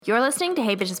You're listening to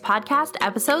Hey Bitches Podcast,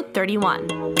 episode 31.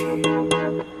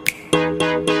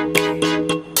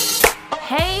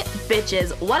 Hey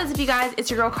bitches, what is up you guys?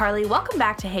 It's your girl Carly. Welcome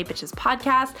back to Hey Bitches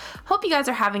Podcast. Hope you guys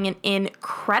are having an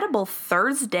incredible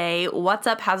Thursday. What's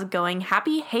up? How's it going?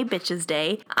 Happy Hey Bitches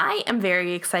Day. I am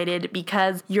very excited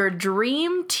because your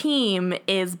dream team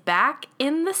is back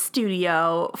in the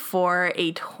studio for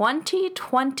a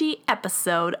 2020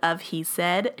 episode of He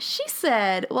Said, She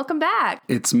Said. Welcome back.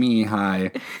 It's me.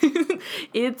 Hi.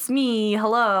 It's me.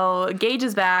 Hello. Gage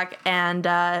is back, and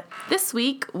this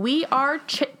week we are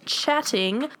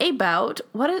chatting about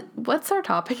what's our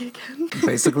topic again?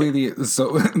 Basically, of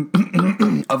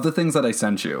the things that I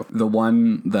sent you, the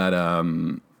one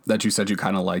that you said you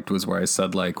kind of liked was where I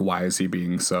said, like, why is he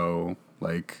being so,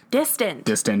 like, distant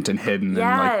and hidden. Yes.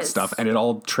 And like stuff, and it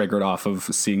all triggered off of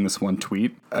seeing this one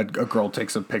tweet. A girl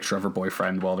takes a picture of her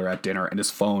boyfriend while they're at dinner, and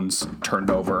his phone's turned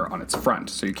over on its front,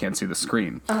 so you can't see the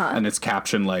screen. And it's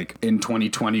captioned like, in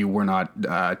 2020 we're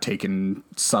not taking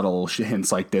subtle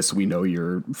hints like this, we know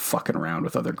you're fucking around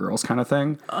with other girls, kind of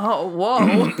thing. Oh,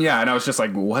 whoa. Yeah, and I was just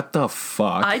like, what the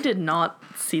fuck? I did not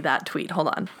see that tweet. Hold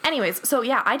on. Anyways, so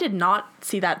yeah, I did not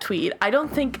see that tweet. I don't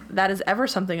think that is ever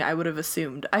something I would have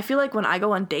assumed. I feel like when I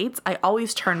go on dates, I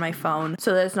always turn my phone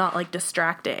so that it's not like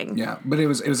distracting. Yeah, but it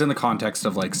was in the context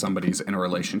of like somebody's in a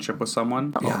relationship with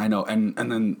someone. Yeah, I know. And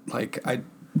then like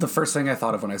the first thing I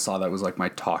thought of when I saw that was like my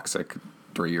toxic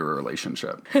 3-year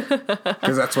relationship,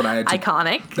 because that's what I had to,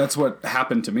 iconic. That's what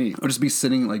happened to me. I'd just be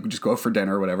sitting, like, just go out for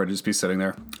dinner or whatever. I'd just be sitting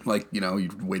there, like, you know,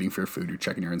 you're waiting for your food, you're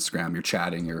checking your Instagram, you're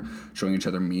chatting, you're showing each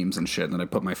other memes and shit, and then I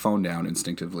put my phone down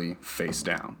instinctively, face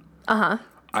down.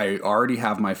 I already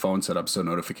have my phone set up so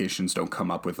notifications don't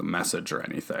come up with a message or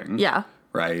anything. Yeah.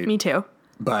 Right? Me too.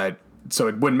 But so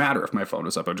it wouldn't matter if my phone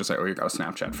was up. I'd just say, oh, you got a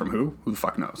Snapchat from who? Who the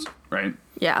fuck knows? Right?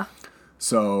 Yeah.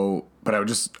 So, but I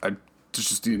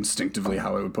just instinctively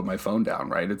how I would put my phone down,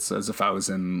 right? It's as if I was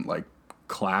in like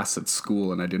class at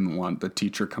school and I didn't want the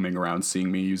teacher coming around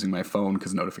seeing me using my phone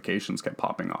because notifications kept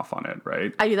popping off on it,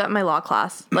 right? I do that in my law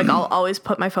class. Like, I'll always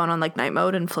put my phone on like night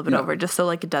mode and flip it over just so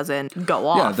like it doesn't go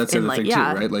off. Yeah, that's the other thing too,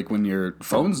 right? Like when your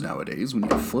phones nowadays, when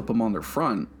you flip them on their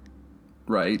front,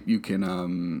 right, you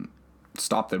can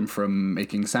stop them from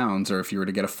making sounds, or if you were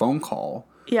to get a phone call.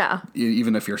 Yeah.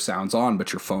 Even if your sound's on,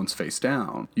 but your phone's face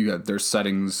down, there's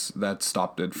settings that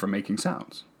stopped it from making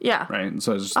sounds. Yeah. Right. And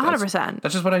so it's just, 100%.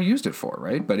 That's just what I used it for.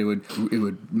 Right. But it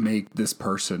would make this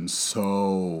person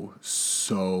so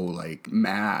like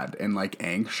mad and like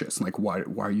anxious. And like, why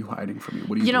are you hiding from me?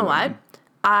 What are you doing? You know what?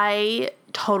 I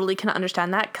totally can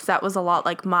understand that, because that was a lot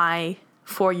like my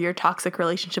 4-year toxic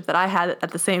relationship that I had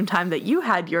at the same time that you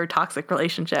had your toxic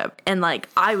relationship. And like,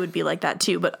 I would be like that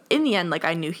too. But in the end, like,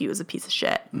 I knew he was a piece of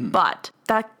shit. But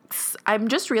I'm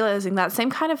just realizing that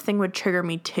same kind of thing would trigger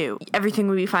me too. Everything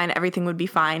would be fine.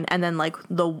 And then like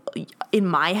in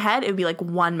my head, it would be like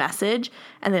one message,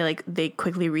 and they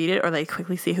quickly read it, or they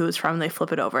quickly see who it's from, and they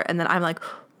flip it over. And then I'm like,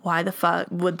 why the fuck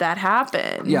would that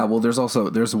happen? Yeah, well,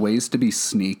 there's ways to be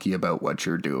sneaky about what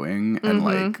you're doing. And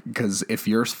like, because if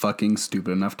you're fucking stupid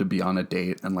enough to be on a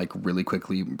date and like really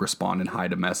quickly respond and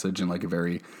hide a message in like a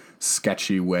very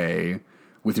sketchy way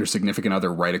with your significant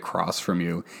other right across from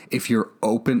you, if you're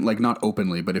open, like not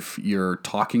openly, but if you're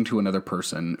talking to another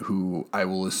person who I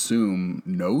will assume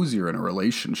knows you're in a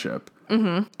relationship,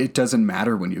 it doesn't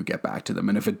matter when you get back to them.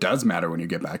 And if it does matter when you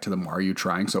get back to them, why are you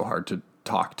trying so hard to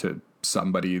talk to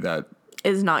somebody that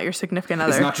is not your significant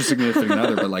other? It's not your significant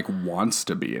other, but like wants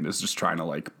to be, and is just trying to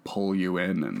like pull you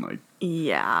in and like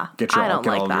get all of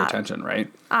your attention,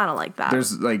 right? I don't like that.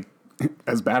 There's like,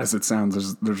 as bad as it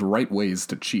sounds, there's right ways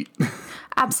to cheat.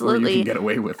 Absolutely. Or you can get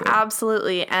away with it.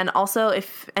 Absolutely. And also,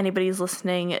 if anybody's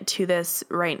listening to this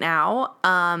right now,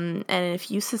 and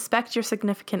if you suspect your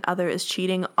significant other is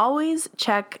cheating, always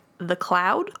check the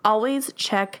cloud. Always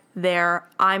check their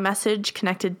iMessage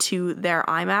connected to their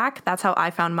iMac. That's how I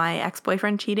found my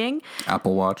ex-boyfriend cheating.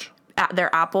 Apple Watch.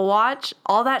 Their Apple Watch.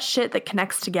 All that shit that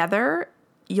connects together,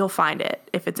 you'll find it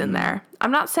if it's in there.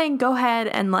 I'm not saying go ahead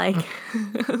and like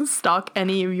stalk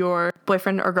any of your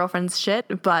boyfriend or girlfriend's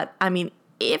shit, but I mean,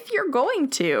 if you're going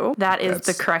to, that's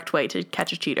the correct way to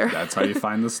catch a cheater. That's how you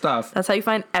find the stuff. That's how you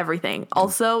find everything.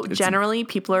 Also, generally,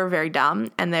 people are very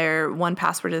dumb, and their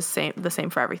 1Password is the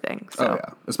same for everything. So. Oh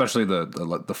yeah, especially the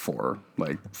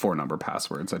 4-number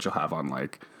passwords that you'll have on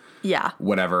like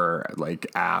whatever like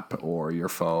app or your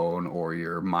phone or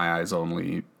your My Eyes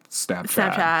Only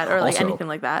Snapchat or like also, anything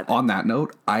like that. On that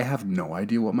note, I have no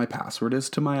idea what my password is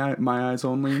to my Eyes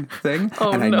Only thing.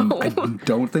 And I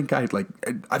don't think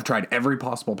I've tried every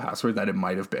possible password that it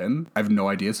might have been. I have no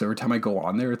idea. So every time I go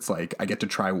on there, it's like I get to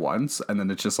try once, and then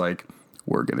it's just like,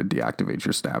 we're going to deactivate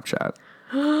your Snapchat.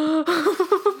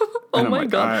 Oh my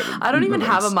God. I don't even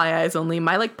have a My Eyes Only.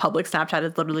 My like public Snapchat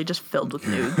is literally just filled with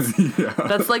nudes. Yeah.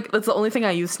 That's the only thing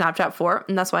I use Snapchat for.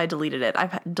 And that's why I deleted it.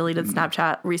 I've deleted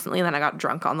Snapchat recently, and then I got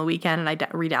drunk on the weekend and I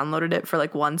re-downloaded it for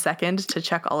like 1 second to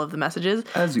check all of the messages.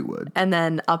 As you would. And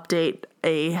then update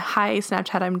hi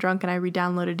Snapchat, I'm drunk and I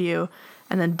re-downloaded you.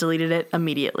 And then deleted it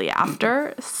immediately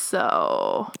after.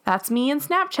 So that's me and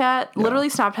Snapchat. Yeah. Literally,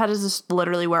 Snapchat is just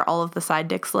literally where all of the side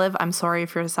dicks live. I'm sorry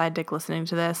if you're a side dick listening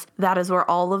to this. That is where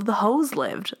all of the hoes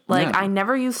lived. Like, yeah. I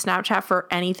never used Snapchat for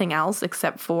anything else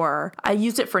except for, I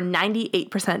used it for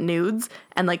 98% nudes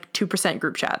and like 2%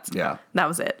 group chats. Yeah. That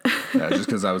was it. Yeah, just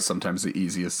because that was sometimes the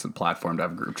easiest platform to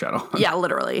have group chat on. Yeah,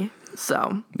 literally.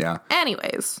 So, yeah.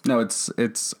 Anyways. No,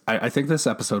 I think this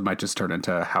episode might just turn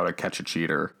into how to catch a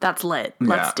cheater. That's lit.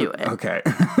 Let's do it. Okay.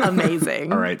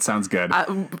 Amazing. All right. Sounds good.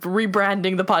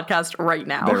 Rebranding the podcast right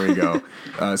now. There we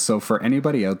go. So for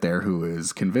anybody out there who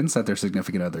is convinced that their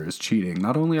significant other is cheating,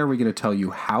 not only are we going to tell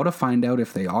you how to find out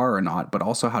if they are or not, but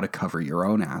also how to cover your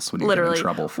own ass when you get in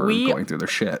trouble for going through their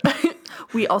shit.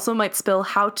 We also might spill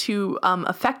how to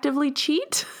effectively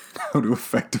cheat. How to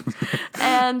effectively.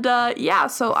 And yeah,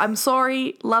 so I'm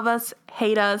sorry. Love us,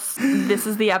 hate us. This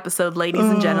is the episode, ladies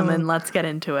and gentlemen. Let's get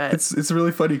into it. It's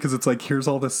really funny because it's like, here's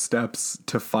all the steps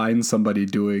to find somebody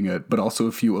doing it, but also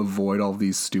if you avoid all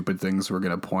these stupid things we're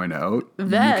going to point out,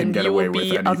 then you can get away with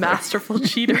anything. You will be a masterful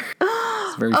cheater.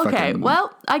 It's very okay,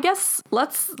 well, I guess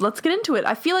let's get into it.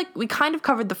 I feel like we kind of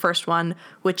covered the first one,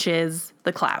 which is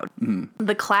the cloud. Mm-hmm.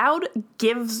 The cloud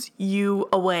gives you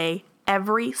away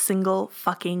every single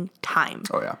fucking time.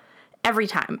 Oh, yeah. Every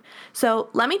time. So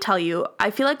let me tell you,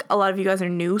 I feel like a lot of you guys are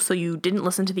new, so you didn't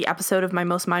listen to the episode of my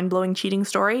most mind-blowing cheating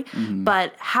story,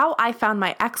 but how I found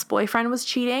my ex-boyfriend was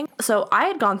cheating. So I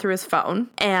had gone through his phone,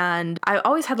 and I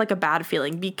always had like a bad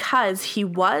feeling because he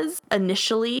was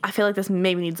initially, I feel like this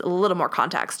maybe needs a little more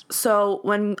context. So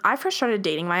when I first started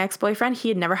dating my ex-boyfriend, he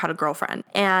had never had a girlfriend.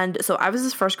 And so I was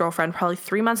his first girlfriend. Probably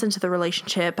 3 months into the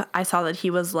relationship, I saw that he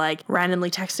was like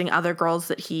randomly texting other girls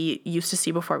that he used to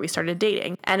see before we started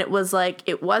dating. And it was like,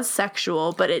 it was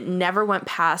sexual, but it never went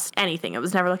past anything. It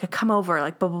was never like a come over,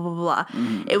 like blah, blah, blah, blah.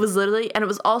 Mm-hmm. It was literally, and it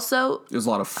was also... It was a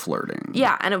lot of flirting.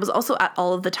 Yeah, and it was also at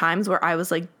all of the times where I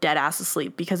was like dead ass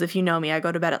asleep, because if you know me, I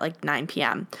go to bed at like 9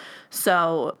 p.m.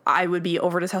 So I would be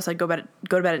over at his house, I'd go to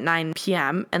bed at 9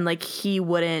 p.m. and like he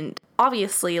wouldn't...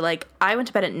 Obviously, like, I went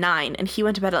to bed at 9 and he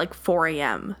went to bed at like 4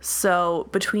 a.m. So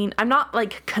I'm not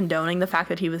like condoning the fact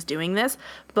that he was doing this,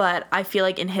 but I feel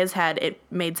like in his head, it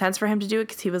made sense for him to do it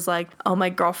because he was like, oh, my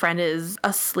girlfriend is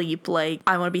asleep. Like,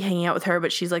 I want to be hanging out with her,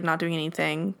 but she's like not doing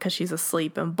anything because she's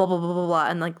asleep and blah, blah, blah, blah, blah.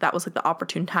 And like, that was like the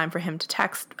opportune time for him to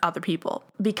text other people.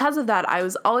 Because of that, I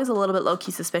was always a little bit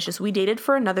low-key suspicious. We dated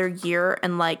for another year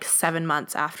and like 7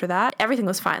 months after that. Everything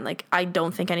was fine. Like, I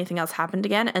don't think anything else happened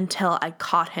again until I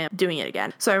caught him doing it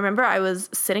again. So I remember I was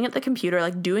sitting at the computer,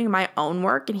 like doing my own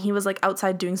work, and he was like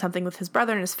outside doing something with his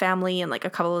brother and his family and like a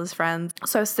couple of his friends.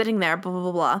 So I was sitting there, blah, blah,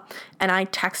 blah, blah, and I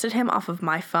texted him off of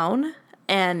my phone.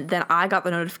 And then I got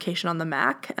the notification on the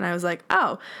Mac and I was like,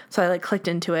 oh, so I like clicked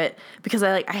into it because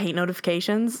I hate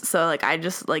notifications. So like, I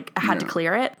just like had to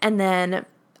clear it. And then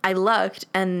I looked,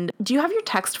 and do you have your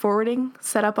text forwarding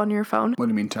set up on your phone? What do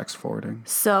you mean text forwarding?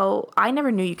 So I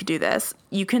never knew you could do this.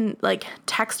 You can like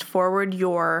text forward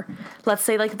let's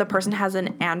say like the person has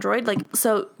an Android. Like,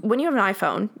 so when you have an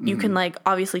iPhone, you can like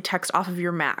obviously text off of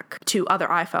your Mac to other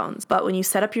iPhones. But when you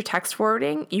set up your text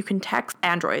forwarding, you can text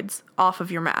Androids off of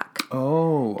your Mac.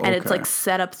 Oh, okay. And it's like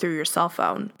set up through your cell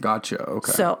phone. Gotcha.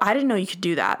 Okay. So I didn't know you could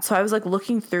do that. So I was like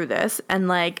looking through this, and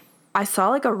like, I saw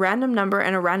like a random number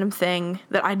and a random thing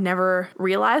that I'd never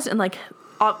realized. And like,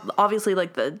 obviously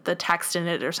like the text in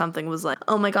it or something was like,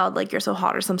 oh my God, like you're so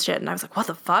hot or some shit. And I was like, what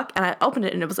the fuck? And I opened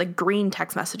it and it was like green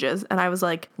text messages. And I was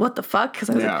like, what the fuck? Because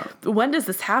I was like, when does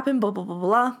this happen? Blah, blah, blah,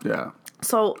 blah. Yeah.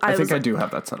 So I think I do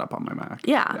have that set up on my Mac.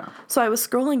 Yeah. So I was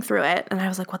scrolling through it and I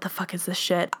was like, what the fuck is this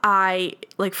shit?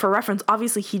 Like, for reference,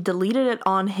 obviously he deleted it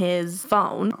on his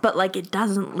phone, but like it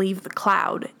doesn't leave the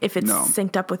cloud if it's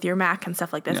synced up with your Mac and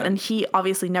stuff like this. Yeah. And he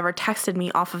obviously never texted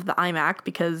me off of the iMac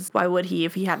because why would he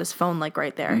if he had his phone like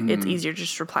right there? Mm-hmm. It's easier to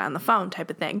just reply on the phone type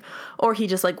of thing. Or he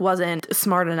just like wasn't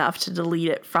smart enough to delete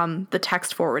it from the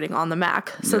text forwarding on the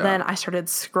Mac. So then I started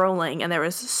scrolling and there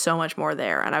was so much more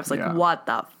there. And I was like, what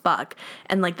the fuck?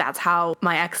 And like, that's how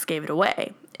my ex gave it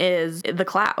away, is the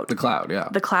cloud. The cloud, yeah.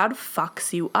 The cloud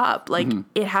fucks you up. Like,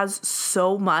 it has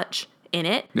so much in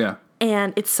it. Yeah.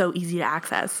 and it's so easy to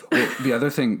access. Well, the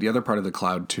other part of the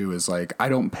cloud too is like, I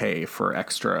don't pay for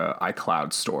extra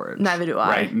iCloud storage. Neither do I.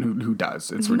 Right? And who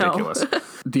does? It's ridiculous.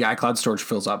 The iCloud storage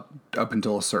fills up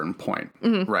until a certain point,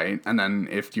 right? And then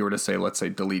if you were to say, let's say,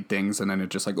 delete things, and then it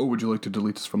just like, oh, would you like to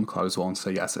delete this from the cloud as well? And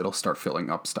say yes, it'll start filling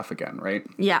up stuff again, right?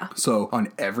 Yeah. So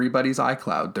on everybody's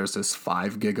iCloud, there's this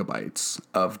 5 gigabytes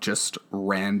of just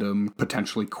random,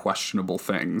 potentially questionable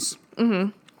things.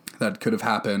 That could have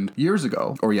happened years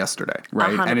ago or yesterday,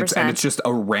 right? 100%. And it's just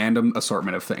a random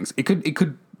assortment of things. It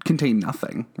could contain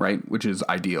nothing, right? Which is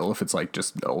ideal if it's like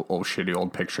just old shitty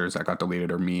old pictures that got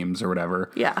deleted or memes or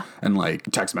whatever. Yeah. And like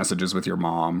text messages with your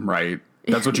mom, right?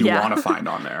 That's what you want to find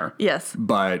on there. Yes.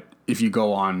 But if you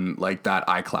go on like that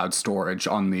iCloud storage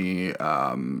on the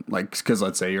like, because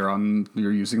let's say you're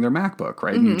using their MacBook,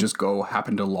 right? And you just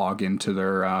happen to log into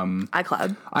their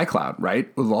iCloud,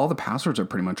 right? Well, all the passwords are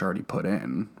pretty much already put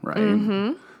in,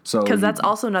 right? So because that's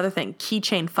also another thing.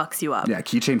 Keychain fucks you up. Yeah,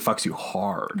 keychain fucks you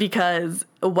hard. Because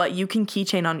what you can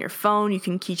keychain on your phone, you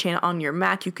can keychain on your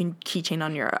Mac, you can keychain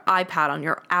on your iPad, on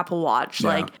your Apple Watch. Yeah.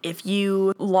 Like if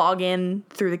you log in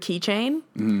through the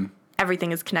keychain,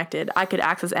 everything is connected. I could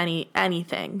access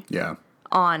anything. Yeah.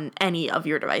 On any of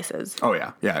your devices. Oh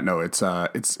yeah, yeah. No, it's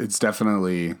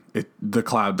definitely the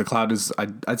cloud. The cloud is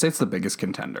I'd say it's the biggest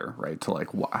contender, right? To like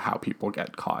how people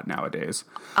get caught nowadays.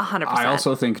 100%. I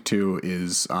also think too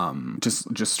is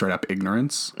just straight up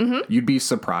ignorance. You'd be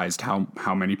surprised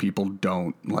how many people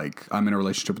don't like. I'm in a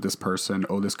relationship with this person.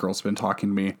 Oh, this girl's been talking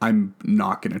to me. I'm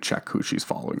not gonna check who she's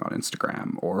following on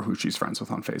Instagram or who she's friends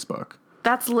with on Facebook.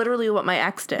 That's literally what my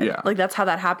ex did. Yeah. Like that's how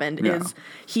that happened. Yeah. Is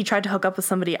he tried to hook up with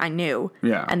somebody I knew.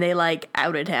 Yeah. And they like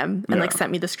outed him and like Yeah.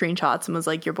 sent me the screenshots and was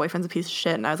like, your boyfriend's a piece of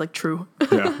shit. And I was like, true.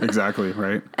 Yeah, exactly,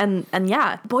 right. And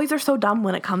yeah, boys are so dumb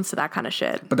when it comes to that kind of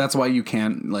shit. But that's why you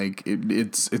can't like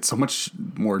it's so much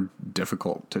more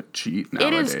difficult to cheat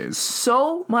nowadays. It is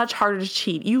so much harder to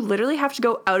cheat. You literally have to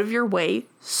go out of your way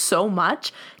so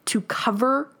much to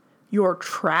cover your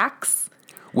tracks.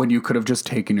 When you could have just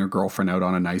taken your girlfriend out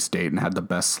on a nice date and had the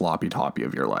best sloppy toppy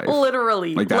of your life.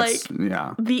 Literally. Like that's,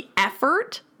 yeah. The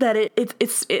effort that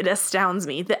it astounds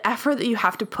me. The effort that you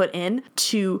have to put in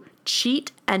to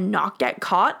cheat and not get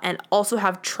caught and also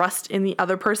have trust in the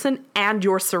other person and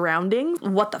your surroundings.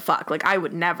 What the fuck? Like I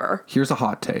would never. Here's a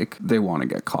hot take. They want to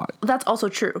get caught. That's also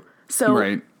true. So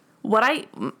right.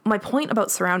 My point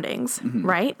about surroundings,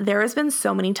 right? There has been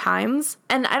so many times,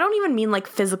 and I don't even mean like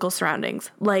physical surroundings.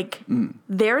 Like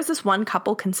there's this one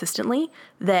couple consistently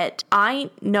that I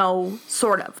know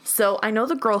sort of. So I know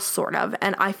the girl sort of,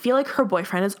 and I feel like her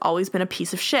boyfriend has always been a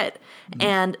piece of shit.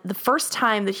 And the first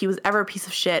time that he was ever a piece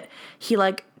of shit, he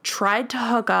like tried to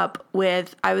hook up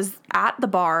with, I was at the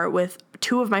bar with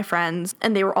 2 of my friends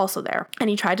and they were also there. And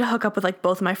he tried to hook up with like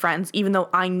both of my friends, even though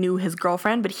I knew his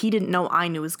girlfriend, but he didn't know I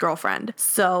knew his girlfriend.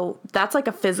 So that's like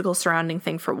a physical surrounding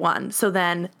thing for one. So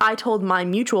then I told my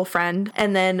mutual friend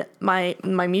and then my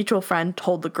mutual friend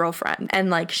told the girlfriend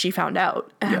and like she found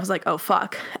out and I was like, oh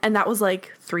fuck. And that was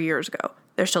like 3 years ago.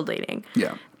 They're still dating.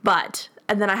 Yeah.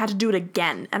 And then I had to do it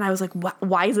again. And I was like,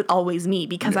 why is it always me?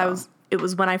 Because it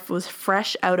was when I was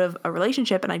fresh out of a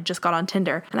relationship and I just got on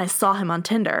Tinder and I saw him on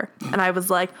Tinder and I was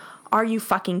like, are you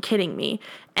fucking kidding me?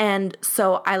 And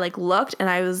so I like looked and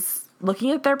I was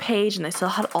looking at their page and they still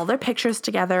had all their pictures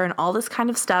together and all this kind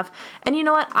of stuff. And you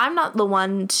know what? I'm not the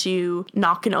one to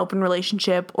knock an open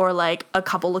relationship or like a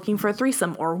couple looking for a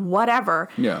threesome or whatever.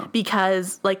 Yeah.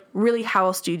 Because like really how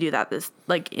else do you do that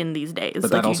in these days? But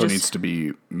like, that also needs to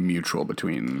be mutual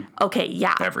between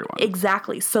everyone.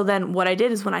 Exactly. So then what I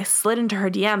did is when I slid into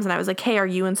her DMs and I was like, hey, are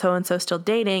you and so still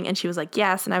dating? And she was like,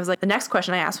 yes. And I was like, the next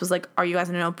question I asked was like, are you guys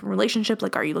in an open relationship?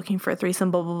 Like, are you looking for a threesome?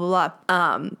 Blah, blah, blah,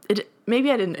 blah.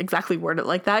 Maybe I didn't exactly word it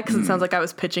like that because it sounds like I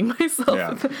was pitching myself.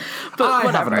 Yeah. But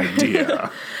I have an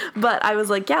idea. But I was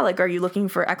like, yeah, like, are you looking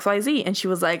for XYZ? And she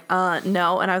was like,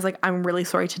 no. And I was like, I'm really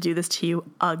sorry to do this to you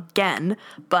again,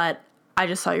 but I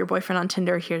just saw your boyfriend on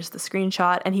Tinder. Here's the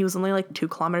screenshot. And he was only like 2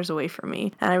 kilometers away from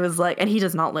me. And I was like, and he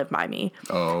does not live by me.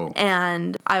 Oh.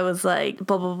 And I was like,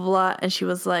 blah, blah, blah, blah. And she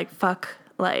was like, fuck.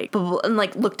 Like, blah, blah, and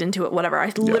like looked into it, whatever.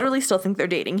 I literally still think they're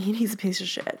dating. He's a piece of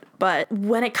shit. But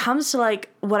when it comes to like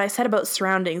what I said about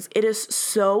surroundings, it is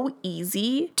so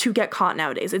easy to get caught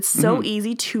nowadays. It's so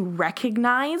easy to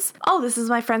recognize, oh, this is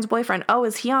my friend's boyfriend. Oh,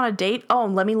 is he on a date? Oh,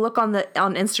 let me look on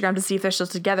Instagram to see if they're still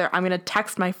together. I'm going to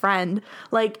text my friend.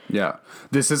 Like, yeah,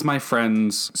 this is my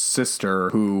friend's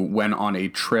sister who went on a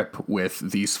trip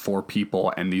with these 4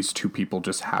 people and these 2 people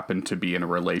just happened to be in a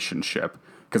relationship.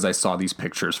 because I saw these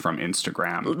pictures from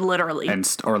Instagram. Literally.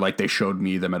 Or like they showed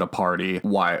me them at a party.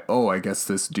 Why? Oh, I guess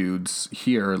this dude's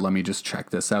here. Let me just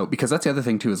check this out. Because that's the other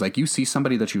thing too, is like you see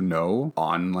somebody that you know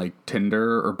on like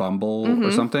Tinder or Bumble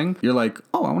or something. You're like,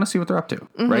 oh, I want to see what they're up to.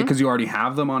 Right? Because you already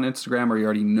have them on Instagram, or you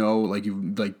already know, like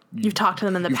you've talked to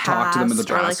them in the past,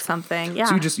 or like something. Yeah.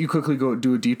 So you quickly go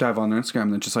do a deep dive on their Instagram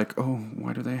and then just like, oh,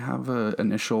 why do they have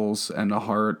initials and a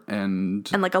heart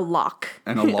and like a lock.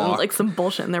 And a lock. Like some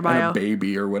bullshit in their bio. And a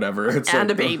baby or whatever. It's and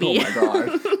like, a baby. Oh my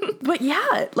God. But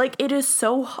yeah, like it's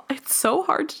so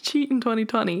hard to cheat in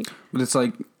 2020. But it's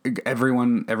like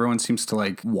everyone seems to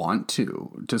like want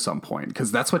to some point,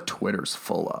 because that's what Twitter's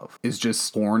full of, is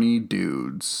just horny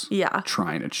dudes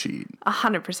trying to cheat.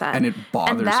 100%. And it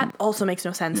bothers me. And that also makes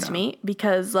no sense to me,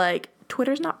 because like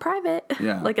Twitter's not private.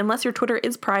 Yeah. Like unless your Twitter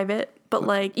is private. But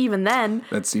like even then,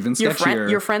 that's even sketchier.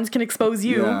 Your friends can expose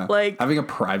you. Yeah. Like having a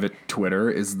private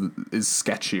Twitter is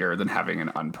sketchier than having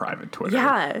an unprivate Twitter.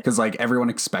 Yeah, because like everyone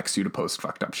expects you to post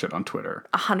fucked up shit on Twitter.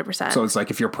 100%. So it's like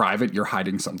if you're private, you're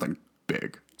hiding something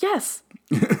big. Yes.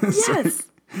 Yes.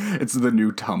 It's the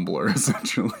new Tumblr,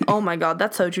 essentially. Oh my God,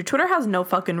 that's so true. Twitter has no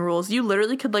fucking rules. You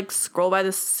literally could like scroll by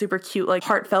this super cute, like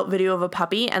heartfelt video of a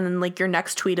puppy, and then like your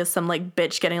next tweet is some like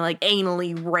bitch getting like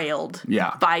anally railed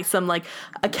by some like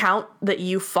account that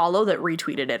you follow that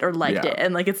retweeted it or liked it.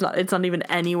 And like it's not even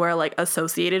anywhere like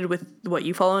associated with what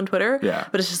you follow on Twitter. Yeah.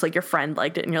 But it's just like your friend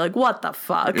liked it and you're like, what the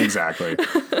fuck? Exactly.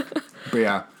 But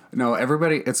yeah. No,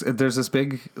 everybody, there's this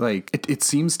big, like, it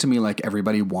seems to me like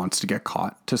everybody wants to get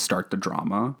caught to start the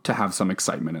drama, to have some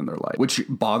excitement in their life, which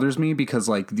bothers me because,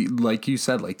 like, like you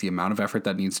said, like, the amount of effort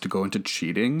that needs to go into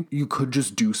cheating, you could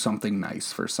just do something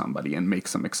nice for somebody and make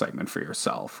some excitement for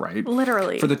yourself, right?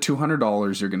 Literally. For the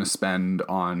 $200 you're going to spend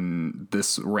on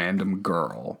this random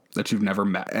girl that you've never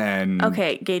met. And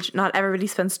okay, Gage, not everybody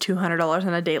spends $200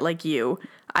 on a date like you.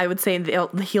 I would say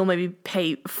he'll maybe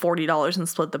pay $40 and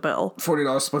split the bill.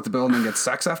 $40 split the bill and then get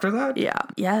sex after that? Yeah.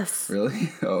 Yes.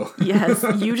 Really? Oh. Yes.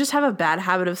 You just have a bad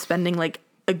habit of spending like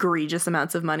egregious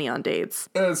amounts of money on dates.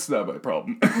 That's not my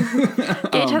problem.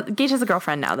 Gage has a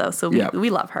girlfriend now though, so we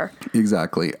love her.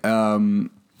 Exactly.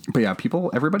 But yeah,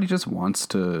 everybody just wants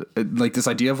to, like, this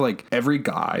idea of like every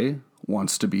guy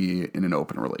wants to be in an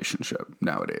open relationship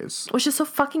nowadays, which is so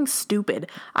fucking stupid.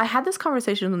 I had this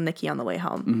conversation with Nikki on the way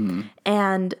home,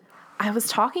 and I was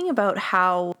talking about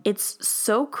how it's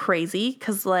so crazy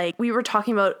because like we were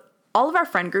talking about all of our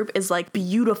friend group is like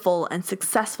beautiful and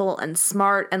successful and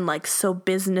smart and like so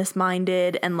business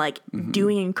minded and like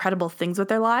doing incredible things with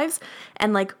their lives.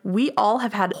 And like we all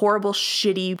have had horrible,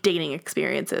 shitty dating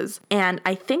experiences. And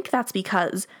I think that's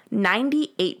because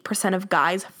 98% of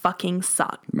guys fucking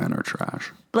suck. Men are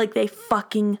trash. Like they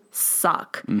fucking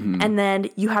suck. And then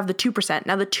you have the 2%.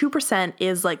 Now the 2%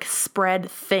 is like spread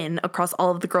thin across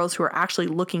all of the girls who are actually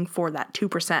looking for that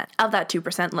 2%. Of that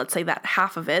 2%, let's say that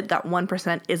half of it, that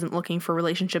 1% isn't looking for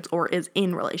relationships or is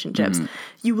in relationships.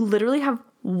 You literally have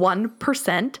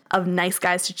 1% of nice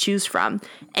guys to choose from.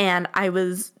 And I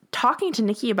was talking to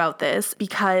Nikki about this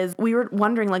because we were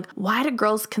wondering like, why do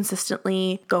girls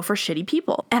consistently go for shitty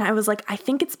people? And I was like, I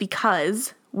think it's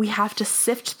because we have to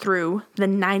sift through the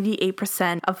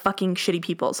 98% of fucking shitty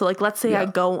people. So like, let's say I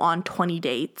go on 20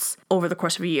 dates over the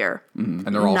course of a year. And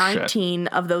they're all 19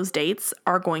 shit. Of those dates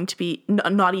are going to be,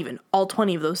 not even, all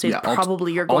 20 of those dates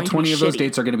probably are going to be shitty. All 20 of those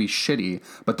dates are going to be shitty,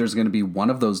 but there's going to be one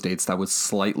of those dates that was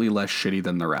slightly less shitty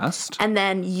than the rest. And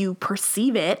then you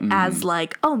perceive it as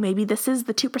like, oh, maybe this is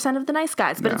the 2% of the nice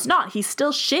guys. But it's not. He's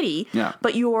still shitty. Yeah.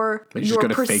 But your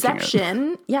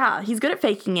perception, he's good at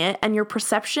faking it. And your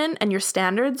perception and your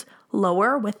standards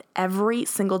lower with every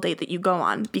single date that you go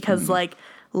on because like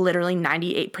literally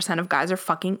 98% of guys are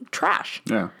fucking trash.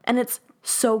 Yeah. And it's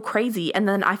so crazy. And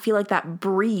then I feel like that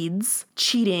breeds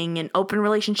cheating and open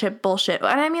relationship bullshit.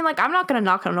 And I mean, like, I'm not going to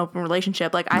knock on an open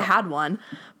relationship. Like, I had one.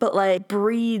 But, like,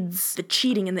 breeds the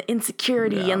cheating and the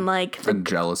insecurity and, like... and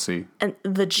jealousy. And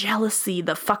the jealousy,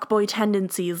 the fuckboy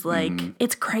tendencies. Like,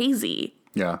 it's crazy.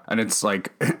 Yeah. And it's,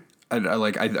 like...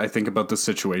 I think about the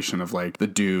situation of like the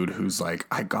dude who's like,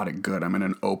 I got it good. I'm in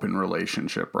an open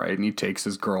relationship, right? And he takes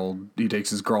his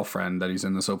girlfriend that he's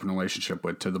in this open relationship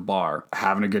with to the bar,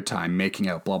 having a good time, making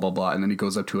out, blah, blah, blah. And then he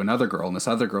goes up to another girl and this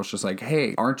other girl's just like,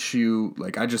 hey, aren't you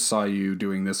like, I just saw you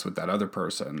doing this with that other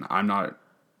person. I'm not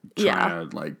trying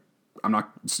to like, I'm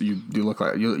not, you look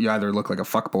like, you either look like a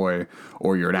fuckboy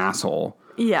or you're an asshole.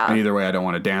 Yeah. And either way, I don't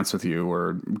want to dance with you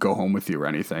or go home with you or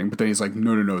anything. But then he's like,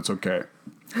 no, it's okay.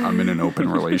 I'm in an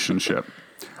open relationship.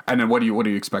 And then what do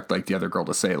you expect like the other girl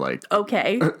to say? Like,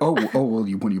 okay. well,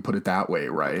 when you put it that way,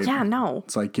 right? Yeah, no.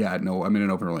 It's like, yeah, no, I'm in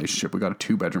an open relationship. We got a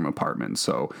 2-bedroom apartment.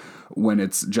 So when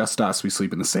it's just us, we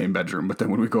sleep in the same bedroom. But then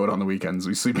when we go out on the weekends,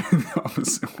 we sleep in the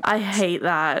opposite one. I hate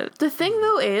that. The thing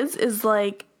though is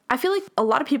like, I feel like a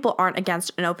lot of people aren't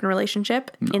against an open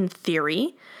relationship in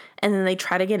theory. And then they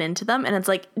try to get into them. And it's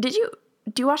like, do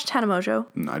you watch Tana Mojo?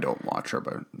 I don't watch her,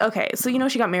 but... Okay, so you know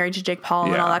she got married to Jake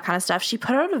Paul and all that kind of stuff. She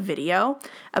put out a video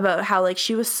about how, like,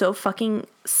 she was so fucking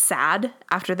sad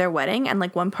after their wedding. And,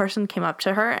 like, one person came up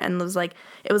to her and was like...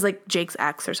 It was, like, Jake's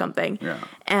ex or something. Yeah.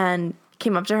 And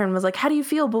came up to her and was like, how do you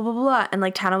feel? Blah, blah, blah. And,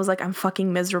 like, Tana was like, I'm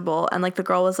fucking miserable. And, like, the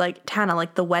girl was like, Tana,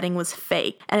 like, the wedding was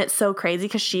fake. And it's so crazy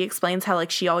because she explains how,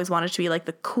 like, she always wanted to be, like,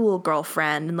 the cool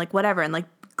girlfriend and, like, whatever. And, like,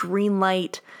 green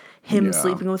light... him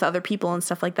sleeping with other people and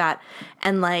stuff like that.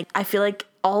 And like, I feel like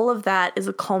all of that is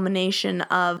a culmination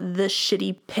of the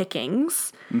shitty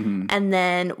pickings. Mm-hmm. And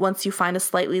then once you find a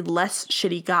slightly less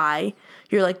shitty guy,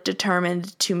 you're like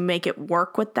determined to make it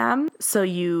work with them. So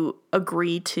you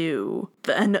agree to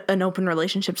an open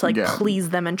relationship to like please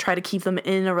them and try to keep them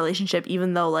in a relationship,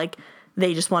 even though like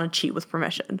they just want to cheat with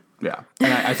permission. Yeah.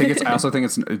 And I think I also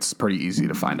think it's pretty easy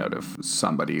to find out if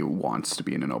somebody wants to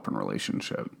be in an open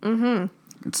relationship. Mm-hmm.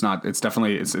 It's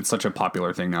definitely such a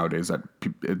popular thing nowadays that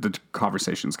the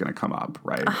conversation's going to come up,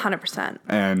 right? 100%.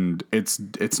 And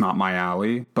it's not my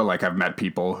alley, but like I've met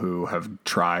people who have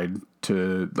tried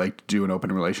to like do an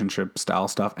open relationship style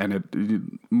stuff, and it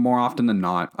more often than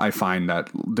not, I find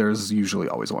that there's usually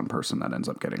always one person that ends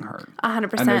up getting hurt.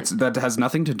 100%. And that has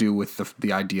nothing to do with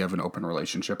the idea of an open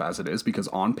relationship as it is, because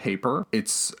on paper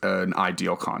it's an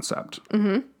ideal concept.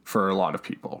 Mm-hmm. For a lot of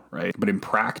people, right? But in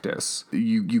practice,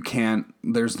 you can't,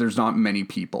 there's not many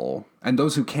people, and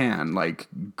those who can, like,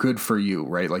 good for you,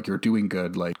 right? Like, you're doing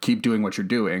good, like, keep doing what you're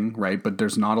doing, right? But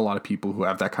there's not a lot of people who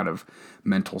have that kind of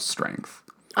mental strength.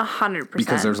 100%.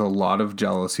 Because there's a lot of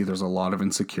jealousy, there's a lot of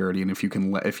insecurity, and if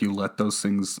you let those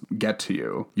things get to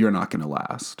you, you're not going to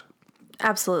last.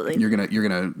 Absolutely. You're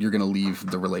gonna leave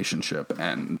the relationship,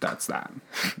 and that's that.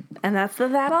 And that's the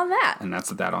that on that. And that's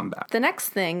the that on that. The next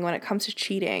thing when it comes to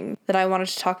cheating that I wanted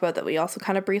to talk about that we also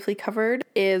kind of briefly covered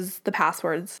is the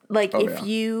passwords. Like if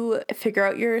you figure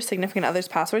out your significant other's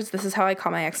passwords, this is how I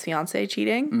caught my ex-fiance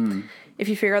cheating. Mm. If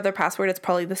you figure out their password, it's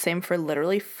probably the same for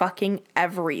literally fucking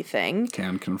everything.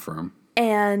 Can confirm.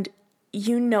 And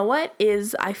you know what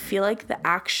is, I feel like, the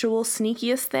actual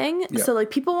sneakiest thing? Yeah. So, like,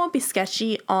 people won't be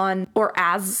sketchy on, or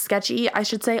as sketchy, I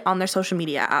should say, on their social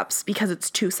media apps because it's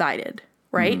two-sided,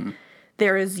 right? Mm.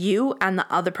 There is you and the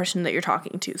other person that you're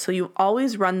talking to. So you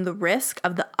always run the risk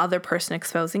of the other person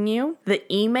exposing you. The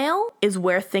email is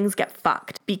where things get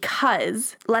fucked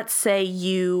because let's say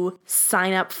you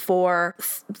sign up for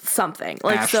something.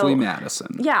 Like Ashley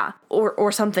Madison. Yeah.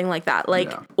 Or something like that.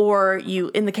 Like, or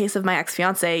you, in the case of my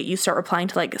ex-fiance, you start replying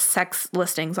to like sex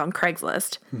listings on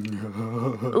Craigslist.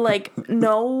 Like,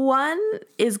 no one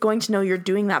is going to know you're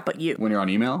doing that but you. When you're on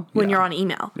email? When you're on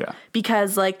email. Yeah.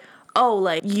 Because like, oh,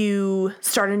 like you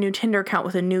start a new Tinder account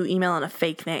with a new email and a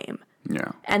fake name.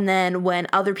 Yeah. And then when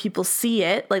other people see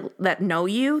it, like that know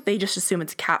you, they just assume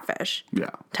it's catfish.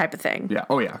 Yeah. Type of thing. Yeah.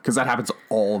 Oh yeah. Because that happens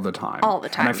all the time. All the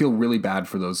time. And I feel really bad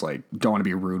for those, like, don't want to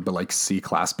be rude, but like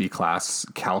C-class, B-class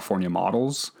California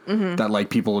models that like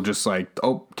people just like,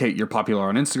 oh, Kate, you're popular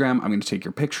on Instagram. I'm going to take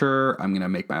your picture. I'm going to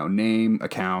make my own name,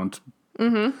 account,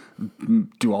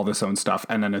 do all this own stuff,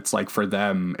 and then it's like for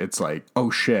them it's like, oh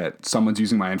shit, someone's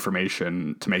using my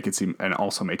information to make it seem, and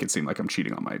also make it seem like I'm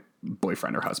cheating on my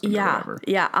boyfriend or husband or whatever.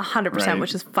 100%,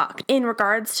 which is fucked. In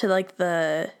regards to like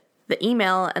the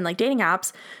email and like dating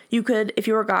apps, you could, if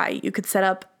you were a guy, you could set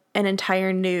up an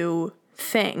entire new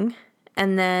thing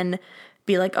and then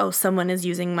be like, oh, someone is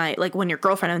using my, like when your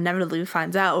girlfriend inevitably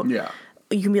finds out,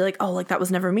 you can be like, oh, like that was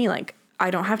never me, like I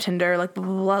don't have Tinder, like blah,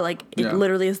 blah, blah. Like it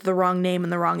literally is the wrong name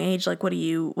and the wrong age. Like, what do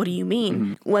you mean?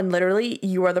 Mm-hmm. When literally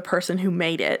you are the person who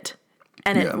made it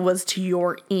and it was to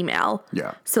your email.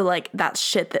 Yeah. So like that's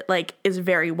shit that like is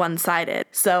very one-sided.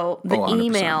 So the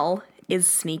email is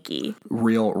sneaky.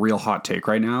 Real hot take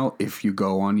right now. If you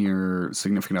go on your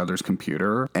significant other's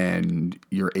computer and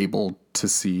you're able to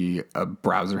see a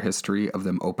browser history of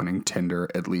them opening Tinder,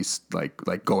 at least like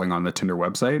going on the Tinder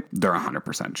website, they're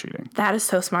 100% cheating. That is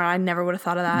so smart. I never would have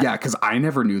thought of that. Yeah, because I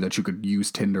never knew that you could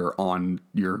use Tinder on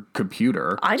your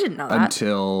computer. I didn't know that.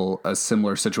 Until a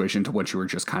similar situation to what you were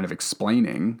just kind of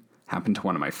explaining happened to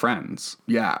one of my friends.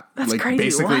 Yeah. That's like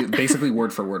crazy. basically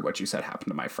word for word what you said happened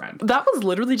to my friend. That was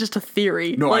literally just a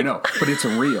theory. No, like, I know, but it's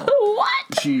real.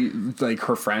 What? She, like,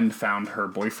 her friend found her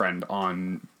boyfriend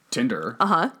on Tinder.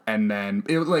 Uh-huh. And then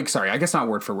it was like, sorry, I guess not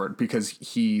word for word, because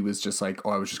he was just like, oh,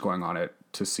 I was just going on it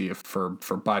to see if for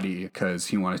Buddy, because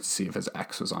he wanted to see if his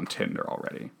ex was on Tinder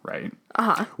already, right?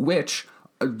 Which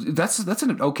that's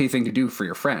an okay thing to do for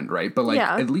your friend, right? But like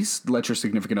at least let your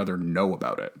significant other know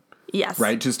about it. Yes.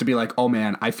 Right? Just to be like, oh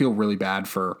man, I feel really bad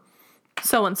for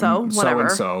so and so, whatever.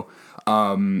 So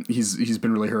he's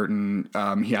been really hurting.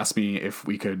 He asked me if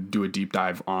we could do a deep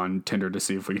dive on Tinder to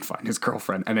see if we could find his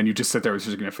girlfriend. And then you just sit there with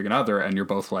your significant other, and you're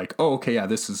both like, "Oh, okay, yeah,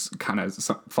 this is kind of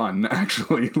fun,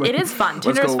 actually." Like, it is fun.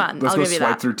 Tinder's fun. Let's I'll go give you swipe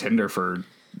that. through Tinder for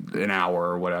an hour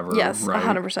or whatever. Yes, right?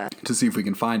 100%. To see if we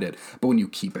can find it. But when you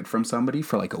keep it from somebody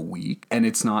for like a week, and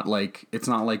it's not like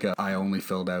I only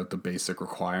filled out the basic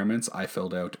requirements. I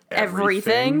filled out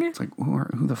everything. It's like,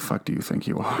 who the fuck do you think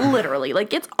you are? Literally,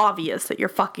 like, it's obvious that you're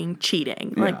fucking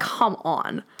cheating. Like, come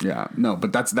on. Yeah, no,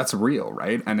 but that's real,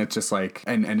 right? And it's just like,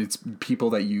 and it's people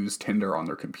that use Tinder on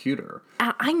their computer.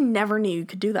 And I never knew you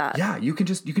could do that. Yeah, you can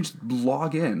just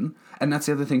log in, and that's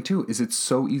the other thing too, is it's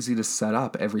so easy to set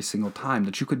up every single time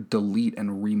that you could delete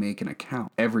and remake an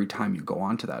account every time you go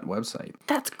onto that website.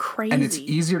 That's crazy. And it's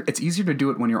easier to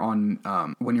do it when you're on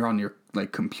your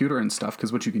like computer and stuff,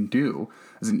 because what you can do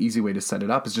is an easy way to set it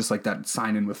up is just like that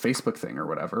sign in with Facebook thing or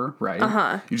whatever,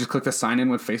 right? You just click the sign in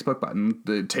with Facebook button.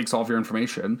 It takes all of your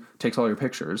information, takes all your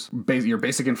pictures, your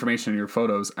basic information and your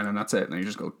photos, and then that's it. And then you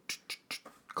just go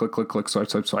click,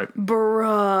 swipe.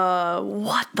 Bruh,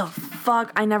 what the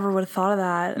fuck? I never would have thought of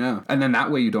that. Yeah. And then that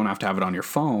way you don't have to have it on your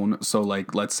phone. So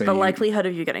like, let's say the likelihood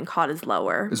of you getting caught is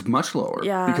lower. Is much lower.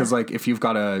 Yeah. Because like if you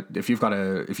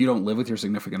don't live with your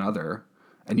significant other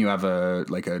and you have a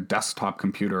desktop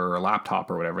computer or a laptop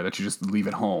or whatever that you just leave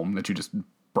at home, that you just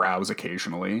browse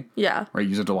occasionally. Yeah. Right.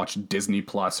 Use it to watch Disney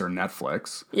Plus or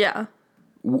Netflix. Yeah.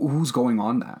 Who's going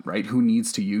on that, right? Who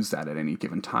needs to use that at any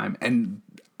given time? And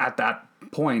at that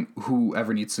point,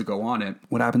 whoever needs to go on it,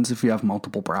 what happens if you have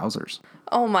multiple browsers?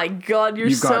 Oh my god, you're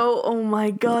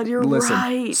listen,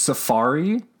 right.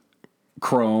 Safari,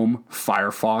 Chrome,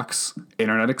 Firefox,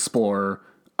 Internet Explorer,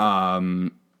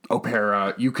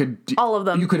 Opera, you could all of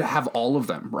them. You could have all of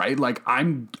them, right? Like I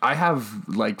use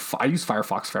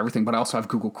Firefox for everything, but I also have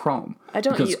Google Chrome. I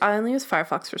only use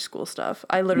Firefox for school stuff.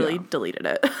 I literally deleted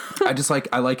it.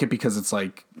 I like it because it's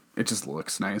like it just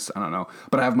looks nice. I don't know,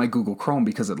 but I have my Google Chrome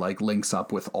because it like links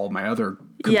up with all my other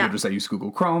computers that use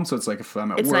Google Chrome. So it's like if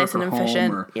I'm at work nice and or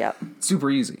efficient. Home, or super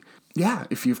easy. Yeah,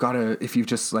 if you've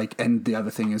just like, and the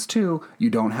other thing is too, you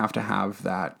don't have to have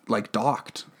that like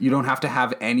docked. You don't have to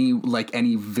have any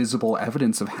visible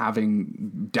evidence of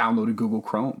having downloaded Google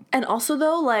Chrome. And also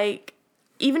though, like,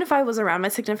 even if I was around my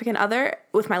significant other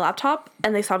with my laptop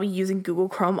and they saw me using Google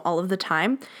Chrome all of the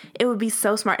time, it would be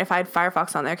so smart if I had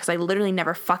Firefox on there, because I literally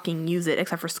never fucking use it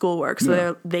except for schoolwork.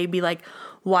 So they'd be like,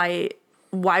 why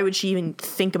would she even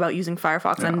think about using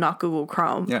Firefox and not Google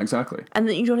Chrome? Yeah, exactly. And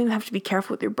then you don't even have to be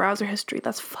careful with your browser history.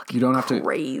 That's fucking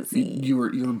crazy.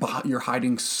 You're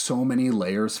hiding so many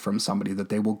layers from somebody that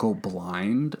they will go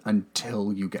blind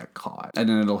until you get caught. And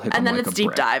then it'll hit them and then like it's a deep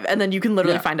brick. dive, and then you can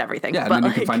literally find everything. Yeah, and then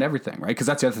you can find everything, right? Because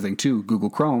that's the other thing too. Google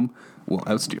Chrome will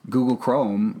oust you. Google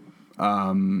Chrome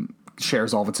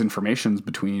shares all of its information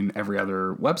between every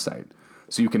other website.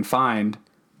 So you can find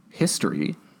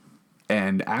history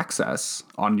and access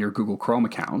on your Google Chrome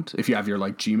account, if you have your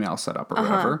like Gmail set up or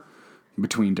whatever,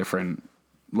 between different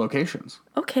locations.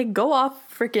 Okay, go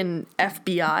off freaking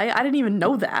FBI. I didn't even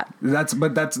know that. That's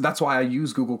why I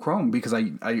use Google Chrome, because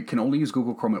I can only use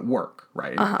Google Chrome at work,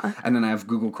 right? And then I have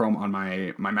Google Chrome on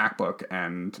my MacBook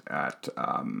and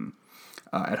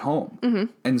at home.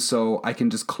 And so I can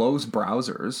just close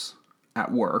browsers at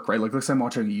work, right? Like let's say I'm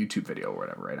watching a YouTube video or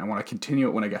whatever, right? I want to continue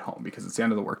it when I get home because it's the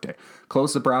end of the workday.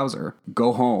 Close the browser,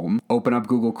 go home, open up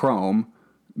Google Chrome,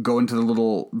 go into the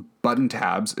little button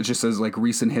tabs. It just says like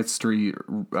recent history,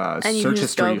 search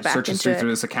history through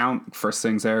this account. First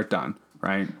thing's there, done,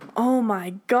 right? Oh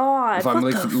my god! If I'm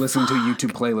listening to a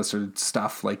YouTube playlist or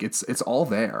stuff, like it's all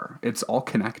there. It's all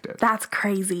connected. That's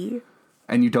crazy.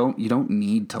 And you don't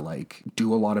need to like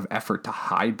do a lot of effort to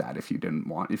hide that if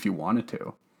you wanted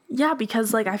to. Yeah,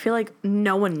 because like I feel like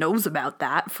no one knows about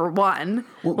that for one.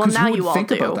 Well now you all do.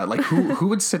 Think about that. Like who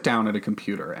would sit down at a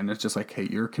computer and it's just like, hey,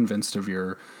 you're convinced of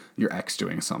your ex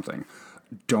doing something.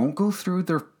 Don't go through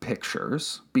their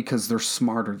pictures because they're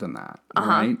smarter than that,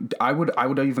 right? I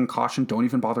would even caution, don't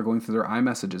even bother going through their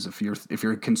iMessages if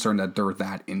you're concerned that they're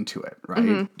that into it,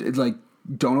 right? Like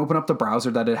don't open up the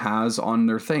browser that it has on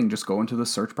their thing. Just go into the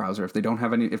search browser. If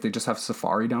they just have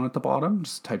Safari down at the bottom,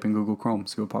 just type in Google Chrome,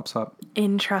 see what pops up.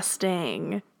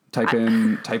 Interesting. Type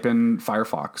in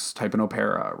Firefox, type in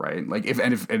Opera, right? Like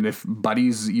if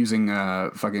Buddy's using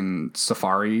a fucking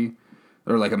Safari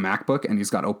or like a MacBook and he's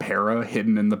got Opera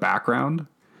hidden in the background,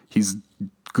 he's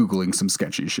Googling some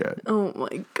sketchy shit. Oh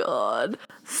my God.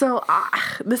 So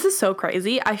this is so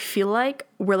crazy. I feel like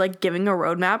we're like giving a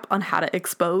roadmap on how to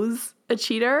expose a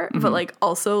cheater, but like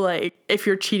also like if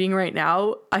you're cheating right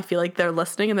now, I feel like they're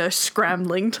listening and they're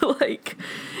scrambling to like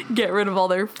get rid of all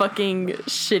their fucking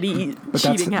shitty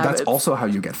cheating habits. That's also how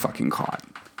you get fucking caught.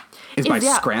 Is by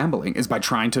scrambling, is by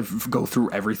trying to go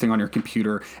through everything on your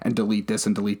computer and delete this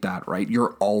and delete that, right?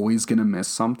 You're always going to miss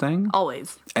something.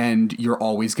 Always. And you're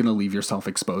always going to leave yourself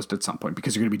exposed at some point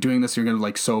because you're going to be doing this. You're going to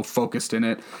like so focused in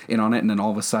on it. And then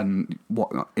all of a sudden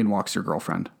in walks your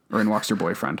girlfriend or in walks your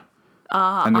boyfriend.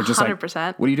 And they're just 100%.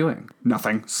 Like, what are you doing?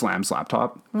 Nothing. Slams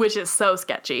laptop. Which is so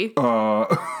sketchy.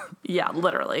 Yeah,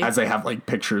 literally. As they have like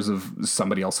pictures of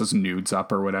somebody else's nudes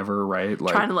up or whatever, right?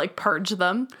 Like, trying to like purge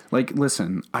them. Like,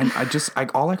 listen,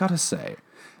 all I gotta say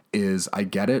is I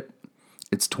get it.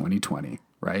 It's 2020,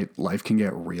 right? Life can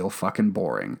get real fucking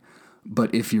boring.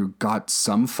 But if you got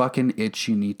some fucking itch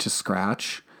you need to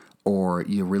scratch, or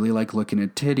you really like looking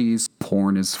at titties,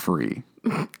 porn is free.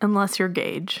 Unless you're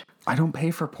Gage. I don't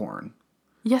pay for porn.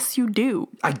 Yes, you do.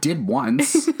 I did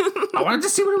once. I wanted to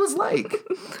see what it was like.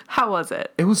 How was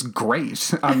it? It was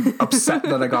great. I'm upset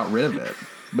that I got rid of it,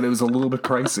 but it was a little bit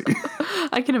pricey.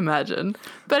 I can imagine.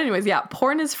 But anyways, yeah,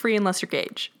 porn is free unless you're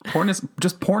Gage. Porn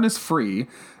is free.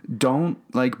 Don't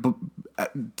like.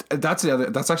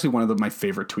 That's actually one of my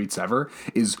favorite tweets ever.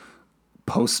 Is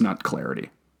post nut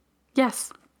clarity.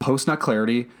 Yes. Post nut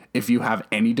clarity. If you have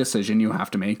any decision you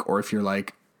have to make, or if you're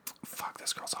like, fuck,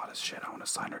 this girl's hot as shit, I want to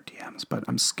sign her DMs, but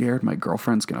I'm scared my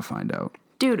girlfriend's gonna find out.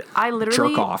 Dude, I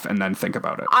literally... jerk off and then think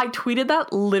about it. I tweeted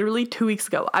that literally 2 weeks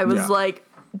ago. I was like,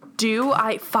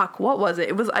 what was it?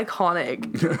 It was iconic.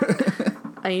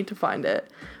 I need to find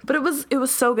it. But it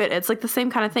was so good. It's like the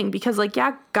same kind of thing because like,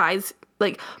 yeah, guys,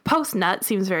 like post nut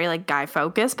seems very like guy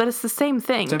focused, but it's the same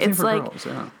thing. Same thing it's for like, girls,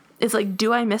 yeah. It's like,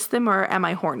 do I miss them or am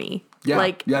I horny? Yeah.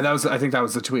 Like, yeah, I think that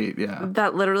was the tweet. Yeah.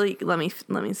 That literally, let me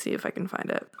see if I can find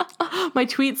it. My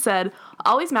tweet said,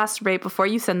 always masturbate before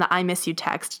you send the I miss you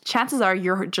text. Chances are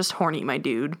you're just horny, my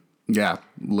dude. Yeah,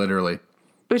 literally.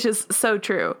 Which is so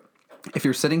true. If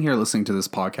you're sitting here listening to this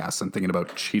podcast and thinking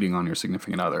about cheating on your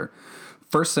significant other,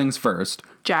 first things first.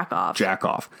 Jack off. Jack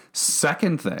off.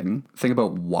 Second thing, think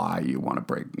about why you want to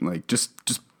break. Like, just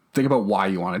think about why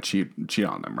you want to cheat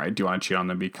on them, right? Do you want to cheat on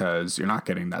them because you're not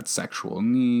getting that sexual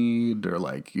need, or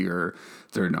like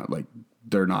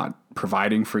they're not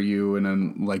providing for you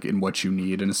in what you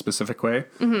need in a specific way?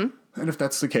 Mm-hmm. And if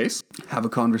that's the case, have a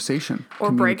conversation. Or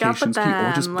break up with them.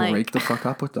 Or just break the fuck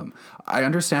up with them. I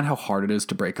understand how hard it is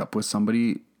to break up with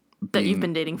somebody that you've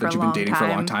been dating for a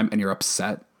long time, and you're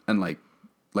upset, and like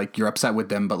you're upset with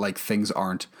them, but like things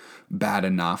aren't bad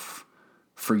enough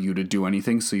for you to do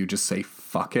anything, so you just say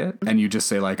fuck it, and you just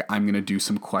say like, I'm gonna do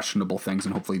some questionable things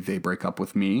and hopefully they break up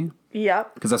with me.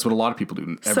 Yep. Because that's what a lot of people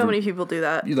do. So many people do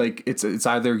that. Like, it's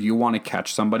either you want to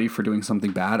catch somebody for doing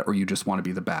something bad, or you just want to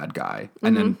be the bad guy,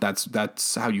 and then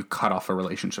that's how you cut off a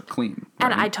relationship clean.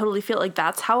 Right? And I totally feel like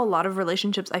that's how a lot of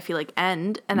relationships I feel like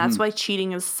end, and that's why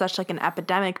cheating is such like an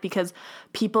epidemic, because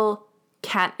people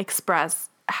can't express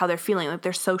how they're feeling, like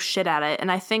they're so shit at it.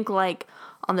 And I think like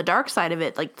on the dark side of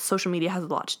it, like social media has a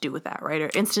lot to do with that, right? Or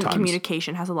instant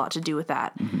communication has a lot to do with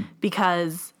that,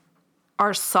 because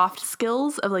our soft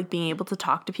skills of like being able to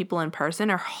talk to people in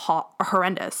person are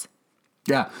horrendous.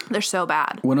 Yeah. They're so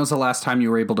bad. When was the last time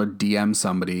you were able to DM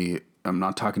somebody? I'm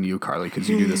not talking to you, Carly, because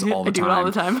you do this all the time. I do it all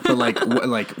the time. But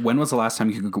like when was the last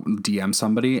time you could DM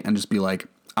somebody and just be like,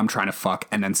 I'm trying to fuck,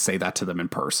 and then say that to them in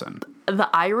person? The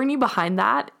irony behind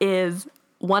that is,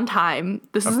 one time,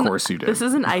 this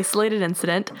is an isolated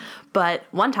incident, but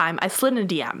one time I slid in a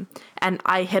DM and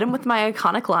I hit him with my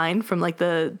iconic line from like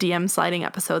the DM sliding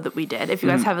episode that we did. If you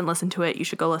guys haven't listened to it, you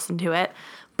should go listen to it.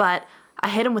 But I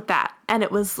hit him with that, and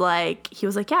it was like, he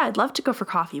was like, yeah, I'd love to go for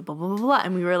coffee, blah, blah, blah, blah.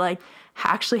 And we were like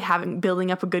actually building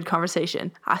up a good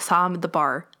conversation. I saw him at the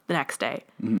bar the next day.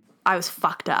 I was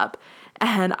fucked up.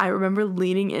 And I remember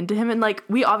leaning into him, and like,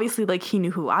 we obviously, like, he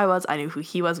knew who I was, I knew who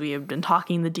he was, we had been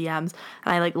talking in the DMs,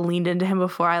 and I like leaned into him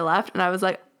before I left, and I was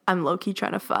like, I'm low-key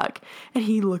trying to fuck. And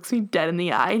he looks me dead in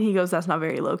the eye, and he goes, that's not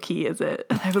very low-key, is it?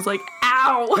 And I was like,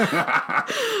 ow!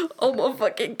 Oh my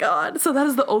fucking God. So that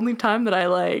is the only time that I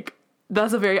like,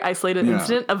 that's a very isolated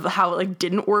incident of how it like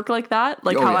didn't work like that.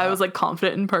 Like I was like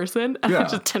confident in person, and it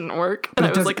just didn't work. And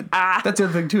I was like, That's the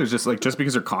other thing too, is just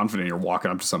because you're confident, you're walking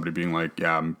up to somebody being like,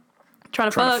 yeah, I'm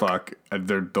trying to fuck.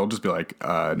 They'll just be like,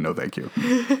 no, thank you.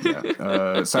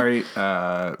 Sorry,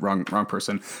 wrong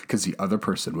person. Because the other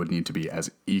person would need to be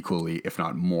as equally, if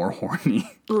not more horny,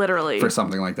 literally, for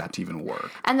something like that to even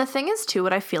work. And the thing is too,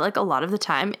 what I feel like a lot of the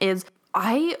time is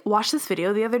I watched this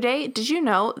video the other day. Did you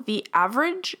know the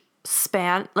average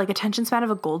span, like attention span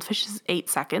of a goldfish is 8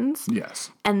 seconds?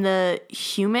 Yes. And the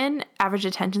human average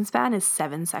attention span is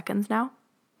 7 seconds now?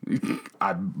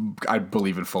 I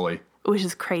believe it fully. Which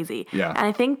is crazy. Yeah. And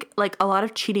I think like a lot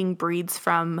of cheating breeds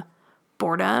from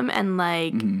boredom and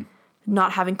like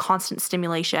not having constant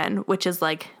stimulation, which is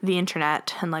like the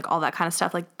internet and like all that kind of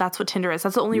stuff. Like that's what Tinder is.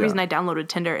 That's the only reason I downloaded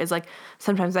Tinder is like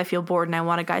sometimes I feel bored and I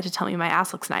want a guy to tell me my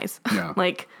ass looks nice. Yeah.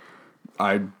 Like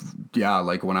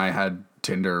like when I had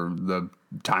Tinder, the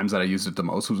times that I used it the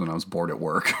most was when I was bored at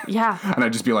work. Yeah. And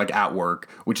I'd just be like at work,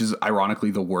 which is ironically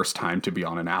the worst time to be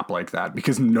on an app like that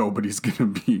because nobody's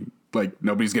going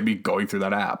to be going through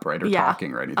that app, right? Or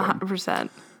talking or anything. 100%.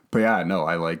 But yeah, no,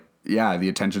 the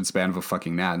attention span of a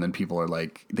fucking gnat, and then people are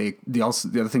like, the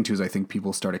other thing too is I think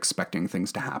people start expecting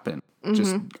things to happen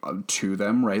just to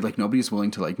them, right? Like nobody's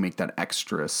willing to like make that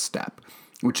extra step,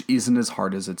 which isn't as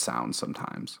hard as it sounds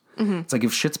sometimes. It's like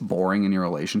if shit's boring in your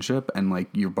relationship and like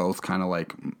you're both kind of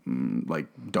like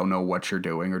don't know what you're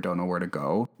doing or don't know where to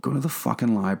go to the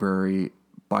fucking library.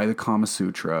 Buy the Kama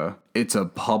Sutra. It's a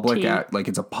public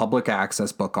it's a public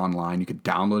access book online. You could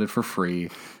download it for free.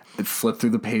 Flip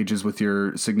through the pages with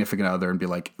your significant other and be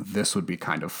like, this would be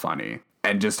kind of funny,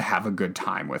 and just have a good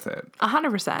time with it.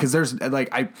 100%. Because there's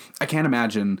like, I can't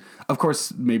imagine, of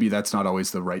course, maybe that's not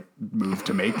always the right move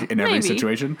to make in every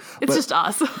situation. It's just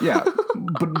us. Yeah.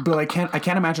 But I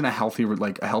can't imagine a healthy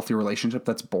relationship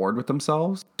that's bored with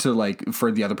themselves to like,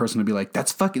 for the other person to be like,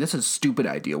 that's a stupid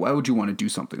idea. Why would you want to do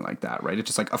something like that? Right. It's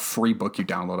just like a free book you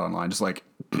download online. Just like,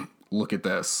 look at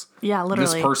this. Yeah,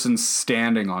 literally. This person's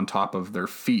standing on top of their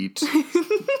feet,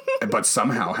 but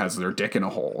somehow has their dick in a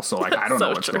hole. So like, I don't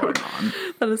know what's going on.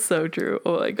 That is so true.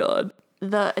 Oh my God.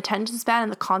 The attention span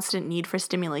and the constant need for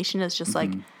stimulation is just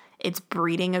like, it's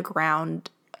breeding a ground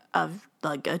of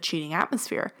like a cheating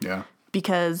atmosphere. Yeah.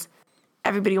 Because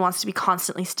everybody wants to be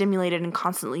constantly stimulated and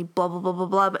constantly blah, blah, blah, blah,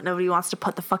 blah, but nobody wants to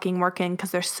put the fucking work in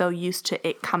because they're so used to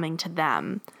it coming to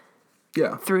them.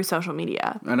 Yeah. Through social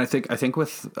media. And I think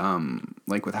with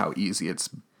with how easy it's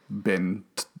been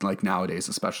like nowadays,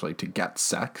 especially to get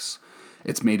sex,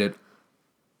 it's made it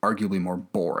arguably more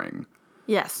boring.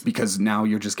 Yes. Because now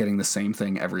you're just getting the same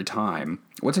thing every time.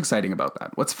 What's exciting about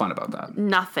that? What's fun about that?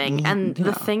 Nothing. And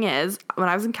the thing is, when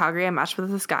I was in Calgary, I matched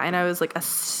with this guy and I was like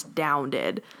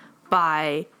astounded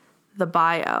by the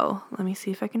bio. Let me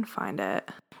see if I can find it.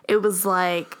 It was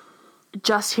like,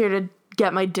 just here to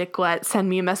get my dick wet, send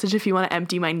me a message if you want to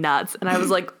empty my nuts. And I was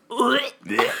like,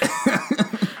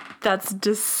 that's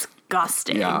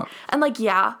disgusting. Yeah. And like,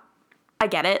 yeah, I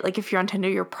get it. Like if you're on Tinder,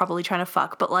 you're probably trying to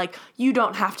fuck, but like you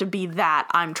don't have to be that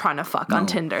I'm trying to fuck on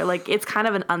Tinder. Like it's kind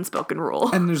of an unspoken rule.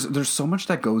 And there's so much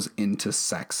that goes into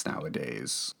sex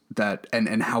nowadays that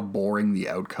and how boring the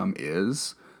outcome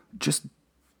is. Just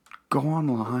go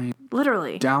online.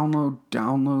 Literally.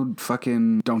 Download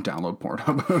fucking... Don't download Pornhub.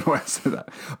 I don't know why I said that.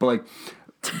 But, like,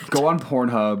 go on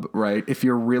Pornhub, right? If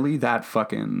you're really that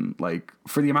fucking, like...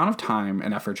 For the amount of time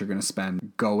and effort you're going to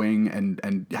spend going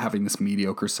and having this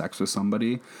mediocre sex with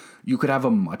somebody, you could have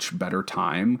a much better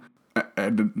time.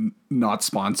 And not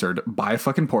sponsored. Buy a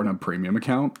fucking Pornhub premium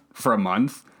account for a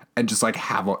month and just, like,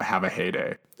 have a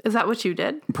heyday. Is that what you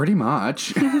did? Pretty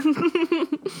much.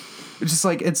 It's just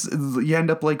like you end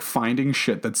up like finding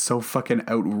shit that's so fucking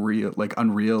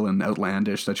unreal and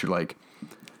outlandish that you're like,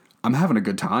 I'm having a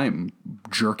good time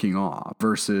jerking off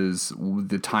versus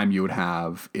the time you would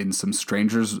have in some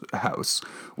stranger's house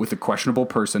with a questionable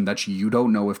person that you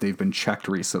don't know if they've been checked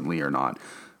recently or not.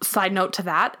 Side note to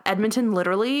that, Edmonton,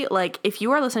 literally, like, if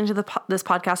you are listening to this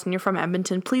podcast and you're from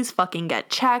Edmonton, please fucking get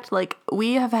checked. Like,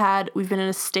 we've been in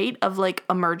a state of, like,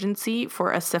 emergency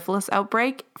for a syphilis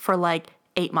outbreak for, like,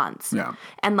 8 months. Yeah.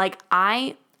 And, like,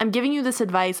 I'm giving you this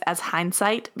advice as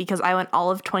hindsight because I went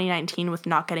all of 2019 with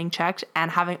not getting checked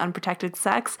and having unprotected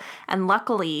sex. And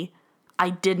luckily, I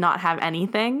did not have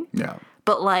anything. Yeah.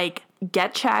 But, like,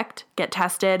 get checked, get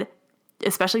tested.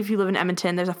 Especially if you live in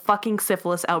Edmonton, there's a fucking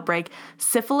syphilis outbreak.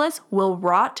 Syphilis will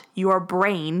rot your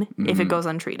brain if it goes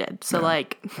untreated. So,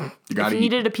 like, if you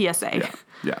needed a PSA.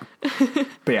 Yeah.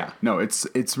 But yeah, no,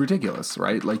 it's ridiculous,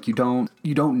 right? Like you don't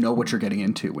know what you're getting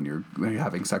into when you're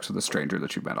having sex with a stranger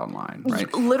that you met online,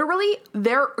 right? Literally,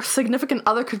 their significant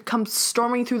other could come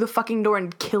storming through the fucking door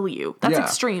and kill you. That's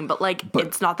extreme, but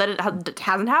it's not that it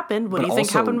hasn't happened. What do you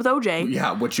think happened with OJ?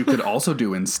 Yeah, what you could also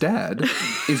do instead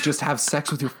is just have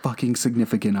sex with your fucking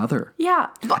significant other. Yeah,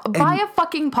 buy a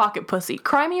fucking pocket pussy.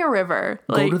 Cry me a river.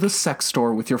 Go to the sex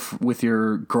store with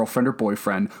your girlfriend or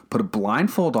boyfriend, put a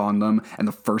blindfold on them, and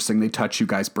the first thing they touch you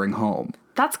guys bring home.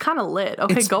 That's kind of lit.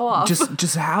 Okay, go off.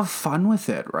 Just have fun with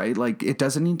it, right? Like, it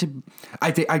doesn't need to.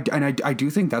 I do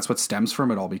think that's what stems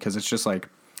from it all, because it's just like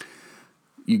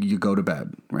you go to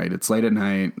bed, right? It's late at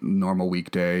night, normal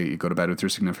weekday. You go to bed with your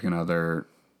significant other.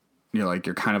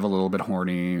 You're kind of a little bit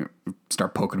horny.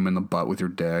 Start poking them in the butt with your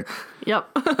dick. Yep.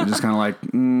 You're just kind of like,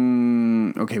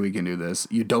 okay, we can do this.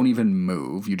 You don't even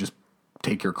move. You just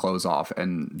take your clothes off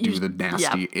and do the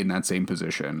nasty in that same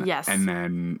position. Yes. And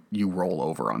then you roll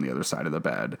over on the other side of the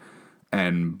bed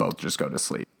and both just go to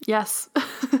sleep. Yes.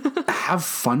 Have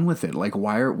fun with it. Like,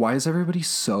 why is everybody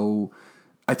so...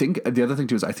 I think the other thing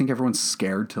too is I think everyone's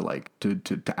scared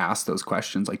to ask those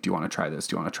questions. Like, do you want to try this?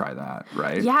 Do you want to try that?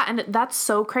 Right? Yeah. And that's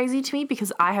so crazy to me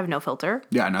because I have no filter.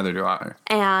 Yeah, neither do I.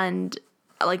 And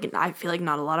like, I feel like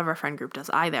not a lot of our friend group does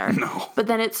either. No. But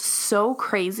then it's so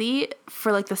crazy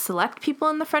for like the select people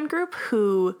in the friend group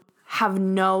who have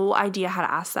no idea how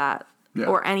to ask that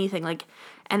or anything. Like,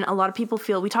 and a lot of people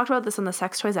feel, we talked about this on the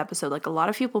sex toys episode, like a lot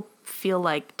of people feel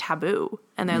like taboo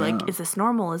and they're like, is this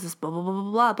normal? Is this blah, blah, blah,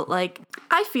 blah, blah. But like,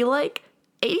 I feel like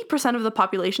 80% of the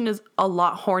population is a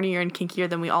lot hornier and kinkier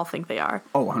than we all think they are.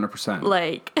 Oh, 100%.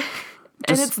 Like...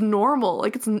 and it's normal.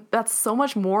 Like, that's so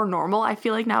much more normal, I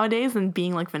feel like, nowadays than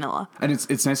being like vanilla. And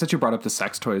it's nice that you brought up the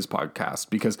sex toys podcast,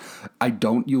 because I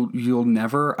don't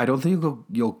think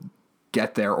you'll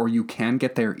get there, or you can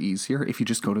get there easier if you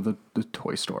just go to the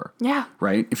toy store. Yeah.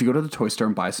 Right? If you go to the toy store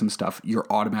and buy some stuff, you're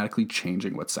automatically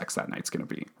changing what sex that night's going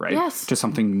to be, right? Yes. To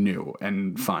something new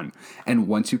and fun. And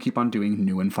once you keep on doing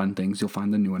new and fun things, you'll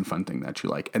find the new and fun thing that you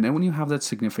like. And then when you have that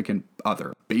significant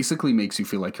other, basically makes you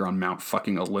feel like you're on Mount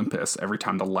fucking Olympus every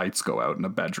time the lights go out in a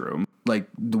bedroom.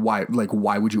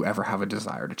 Why would you ever have a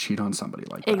desire to cheat on somebody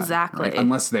like that? Exactly. Right?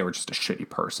 Unless they were just a shitty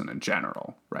person in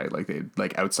general, right?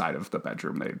 Like outside of the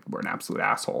bedroom, they were an absolute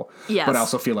asshole. Yes. But I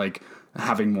also feel like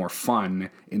having more fun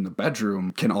in the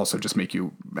bedroom can also just make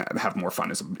you have more fun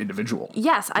as an individual.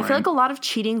 Yes. I feel like a lot of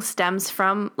cheating stems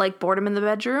from like boredom in the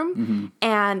bedroom. Mm-hmm.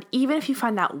 And even if you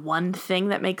find that one thing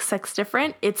that makes sex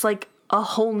different, it's like a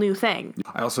whole new thing.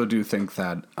 I also do think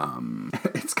that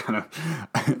it's kind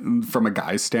of from a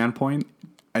guy's standpoint,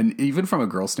 and even from a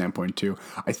girl's standpoint too,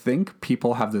 I think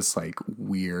people have this like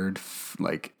weird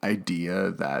like idea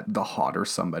that the hotter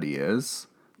somebody is,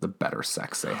 the better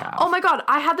sex they have. Oh my God.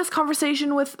 I had this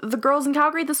conversation with the girls in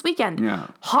Calgary this weekend. Yeah.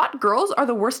 Hot girls are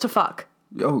the worst to fuck.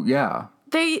 Oh yeah.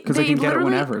 Because they can get it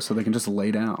whenever, so they can just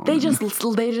lay down. They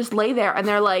just lay there and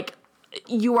they're like,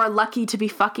 you are lucky to be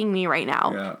fucking me right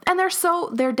now. Yeah. And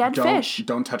they're dead fish.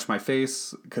 Don't touch my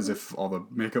face, because if all the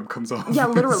makeup comes off. Yeah,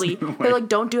 literally. They're like,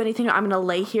 don't do anything. I'm going to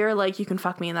lay here. Like, you can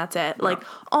fuck me and that's it. Yeah. Like,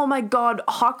 oh my God,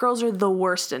 hot girls are the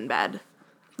worst in bed.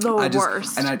 The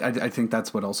worst. And I think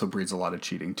that's what also breeds a lot of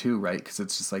cheating too, right? Because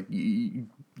it's just like,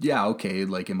 yeah, okay,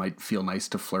 like it might feel nice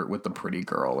to flirt with the pretty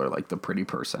girl or like the pretty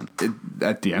person.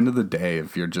 At the end of the day,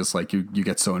 if you're just like, you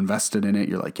get so invested in it,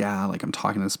 you're like, yeah, like I'm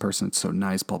talking to this person, it's so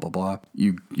nice, blah, blah, blah.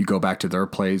 You go back to their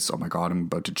place, oh my God, I'm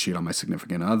about to cheat on my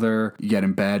significant other. You get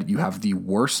in bed, you have the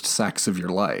worst sex of your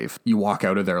life. You walk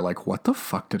out of there like, what the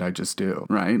fuck did I just do?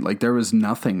 Right? Like there was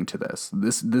nothing to this.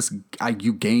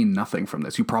 You gain nothing from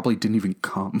this. You probably didn't even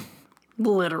come.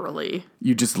 Literally.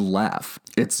 You just left.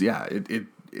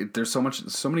 There's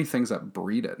so many things that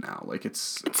breed it now. Like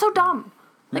it's so dumb.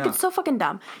 Like it's so fucking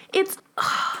dumb.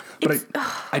 But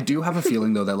I do have a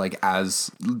feeling though that like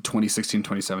as 2016,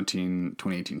 2017,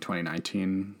 2018,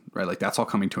 2019, right? Like that's all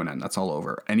coming to an end. That's all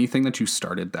over. Anything that you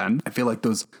started then, I feel like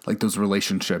those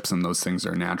relationships and those things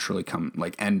are naturally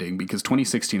ending, because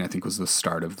 2016 I think was the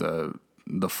start of the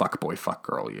fuck boy fuck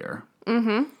girl year.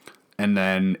 Mm-hmm. And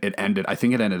then I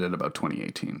think it ended at about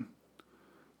 2018,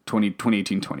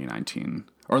 2019,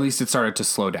 or at least it started to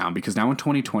slow down, because now in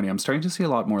 2020, I'm starting to see a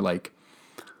lot more like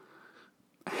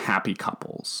happy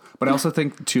couples. But I also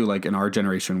think too, like in our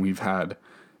generation, we've had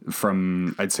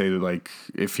from, I'd say like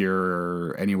if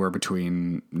you're anywhere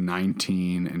between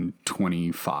 19 and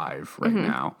 25 right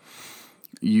now,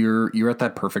 you're at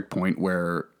that perfect point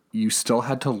where you still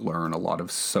had to learn a lot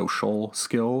of social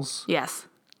skills. Yes.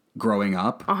 Growing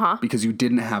up, because you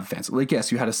didn't have fancy, like, yes,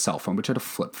 you had a cell phone, but you had a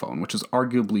flip phone, which is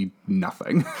arguably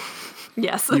nothing.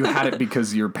 Yes. You had it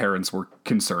because your parents were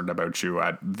concerned about you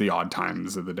at the odd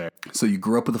times of the day. So you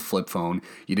grew up with a flip phone.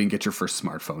 You didn't get your first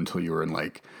smartphone until you were in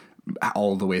like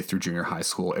all the way through junior high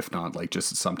school, if not like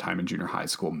just sometime in junior high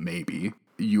school, maybe.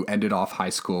 You ended off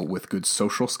high school with good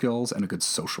social skills and a good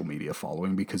social media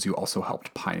following, because you also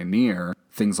helped pioneer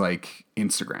things like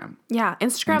Instagram. Yeah,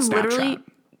 Instagram literally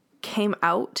came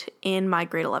out in my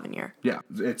grade 11 year. Yeah,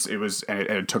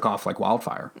 it took off like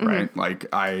wildfire, right? Like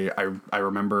I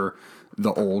remember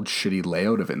the old shitty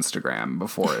layout of Instagram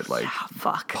before it like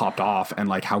popped off, and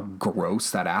like how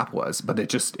gross that app was, but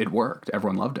it worked.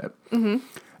 Everyone loved it.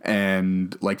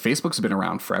 And like Facebook's been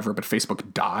around forever, but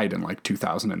Facebook died in like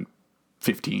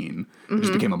 2015. It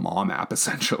just became a mom app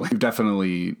essentially. We've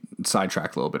definitely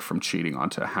sidetracked a little bit from cheating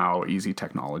onto how easy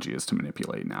technology is to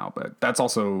manipulate now, but that's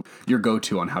also your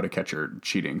go-to on how to catch your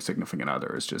cheating significant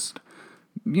other is just,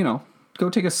 go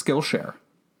take a Skillshare.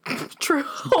 True.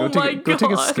 Go take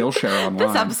a Skillshare online.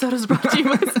 This episode is brought to you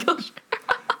by Skillshare.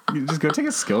 You just go take a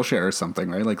Skillshare or something,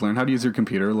 right? Like learn how to use your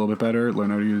computer a little bit better. Learn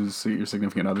how to use your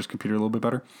significant other's computer a little bit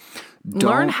better.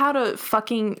 Learn how to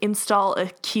fucking install a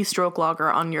keystroke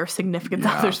logger on your significant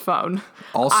other's phone.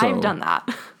 Also, I've done that.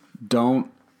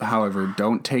 Don't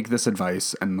take this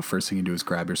advice and the first thing you do is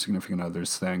grab your significant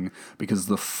other's thing, because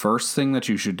the first thing that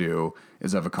you should do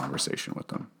is have a conversation with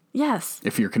them. Yes.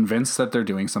 If you're convinced that they're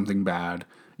doing something bad,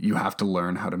 you have to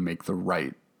learn how to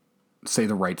say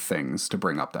the right things to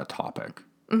bring up that topic.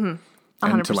 100%.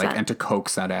 And to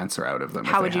coax that answer out of them.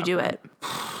 How would you do it?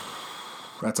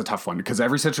 That's a tough one because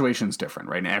every situation is different,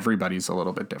 right? And everybody's a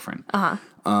little bit different.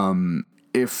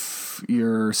 If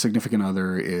your significant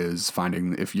other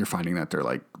if you're finding that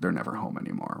they're never home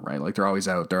anymore, right? Like they're always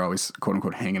out, they're always quote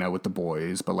unquote hanging out with the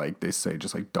boys, but like they say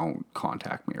just like don't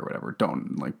contact me or whatever.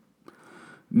 Don't like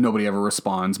nobody ever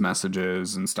responds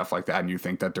messages and stuff like that, and you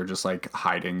think that they're just like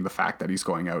hiding the fact that he's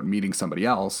going out and meeting somebody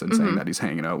else and saying that he's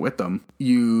hanging out with them.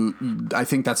 I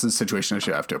think that's the situation that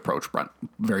you have to approach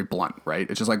very blunt, right?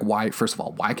 It's just like, first of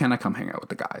all, why can't I come hang out with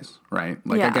the guys, right?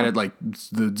 Like I get it, like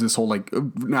this whole like,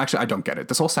 actually I don't get it.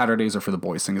 This whole Saturdays are for the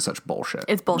boys thing is such bullshit.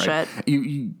 It's bullshit. Right?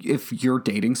 If you're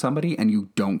dating somebody and you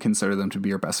don't consider them to be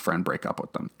your best friend, break up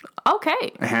with them.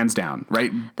 Okay. Hands down,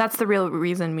 right? That's the real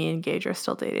reason me and Gage are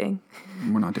still dating.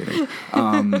 We're not dating.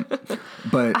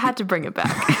 But I had to bring it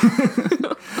back.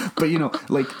 But you're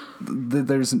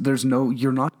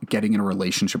not getting in a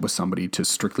relationship with somebody to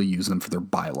strictly use them for their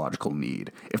biological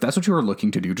need. If that's what you were looking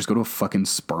to do, just go to a fucking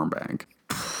sperm bank.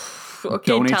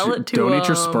 Okay, donate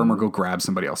your sperm or go grab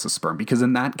somebody else's sperm, because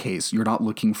in that case you're not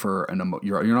looking for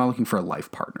you're not looking for a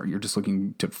life partner. You're just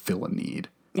looking to fill a need,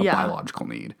 a biological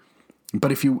need.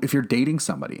 But if you're dating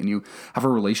somebody and you have a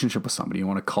relationship with somebody, you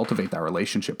want to cultivate that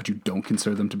relationship, but you don't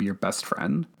consider them to be your best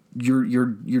friend, you're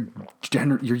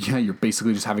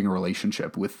basically just having a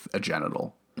relationship with a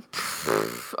genital.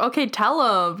 Okay,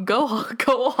 tell him. Go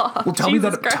off. Well, tell me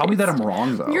that I'm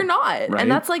wrong though. You're not, right?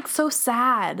 And that's like so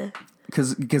sad.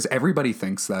 Because everybody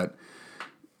thinks that,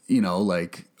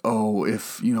 like, oh,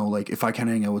 if I can't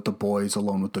hang out with the boys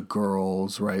alone with the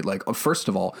girls, right? Like, first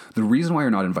of all, the reason why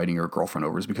you're not inviting your girlfriend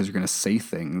over is because you're going to say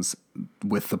things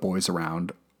with the boys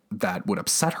around that would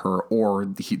upset her, or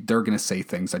they're going to say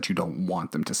things that you don't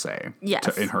want them to say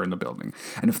in the building.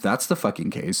 And if that's the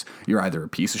fucking case, you're either a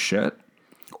piece of shit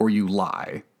or you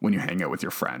lie when you hang out with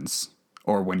your friends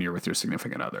or when you're with your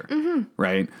significant other,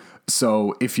 right?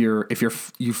 So if you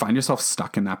find yourself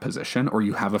stuck in that position, or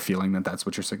you have a feeling that that's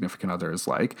what your significant other is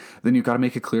like, then you've got to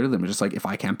make it clear to them. It's just like, if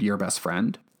I can't be your best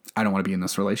friend, I don't want to be in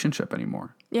this relationship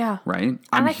anymore. Yeah. Right?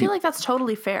 And I feel like that's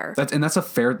totally fair.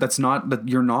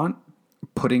 You're not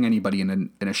putting anybody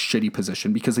in a shitty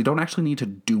position, because they don't actually need to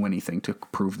do anything to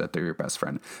prove that they're your best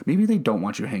friend. Maybe they don't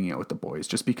want you hanging out with the boys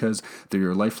just because they're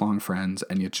your lifelong friends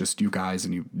and it's just you guys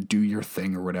and you do your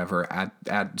thing or whatever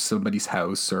at somebody's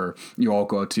house, or you all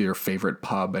go out to your favorite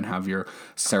pub and have your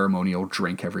ceremonial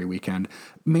drink every weekend.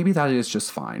 Maybe that is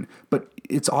just fine. But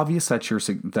it's obvious that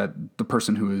that the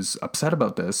person who is upset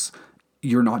about this,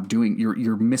 you're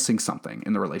missing something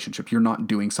in the relationship. You're not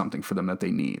doing something for them that they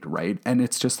need, right? And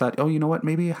it's just that, oh, you know what?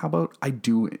 Maybe how about I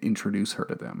do introduce her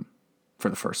to them for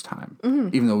the first time,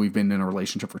 even though we've been in a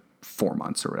relationship for 4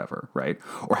 months or whatever, right?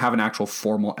 Or have an actual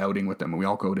formal outing with them, and we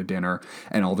all go to dinner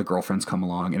and all the girlfriends come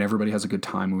along and everybody has a good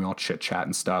time and we all chit chat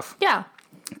and stuff. Yeah.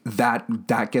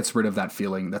 That gets rid of that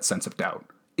feeling, that sense of doubt.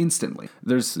 Instantly.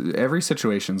 Every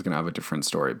situation is going to have a different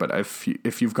story, but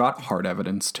if you've got hard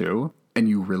evidence too, and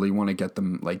you really want to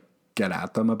get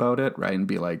at them about it, right? And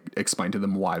be like, explain to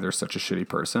them why they're such a shitty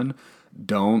person.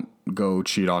 Don't go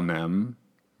cheat on them,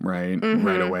 right?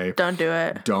 Right away. Don't do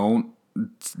it. Don't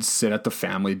sit at the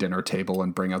family dinner table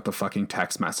and bring out the fucking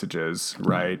text messages,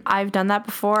 right? I've done that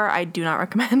before. I do not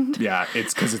recommend. Yeah,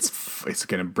 it's because it's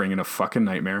going to bring in a fucking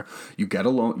nightmare. You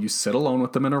sit alone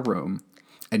with them in a room,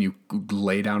 and you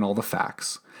lay down all the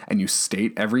facts, and you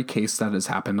state every case that has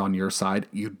happened on your side.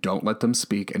 You don't let them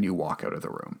speak, and you walk out of the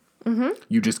room.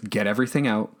 You just get everything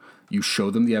out. You show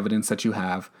them the evidence that you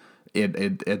have. it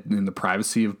in the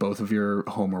privacy of both of your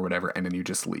home or whatever, and then you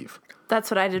just leave.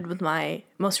 That's what I did with my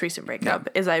most recent breakup.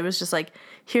 Is I was just like,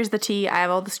 here's the tea. I have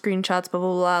all the screenshots. Blah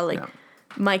blah blah. Like,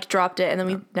 Mike dropped it, and then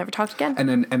we never talked again. And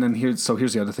then here's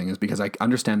the other thing is, because I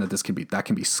understand that that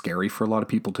can be scary for a lot of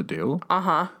people to do.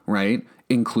 Right.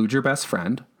 Include your best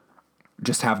friend.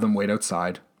 Just have them wait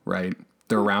outside. Right.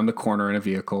 They're around the corner in a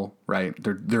vehicle. Right.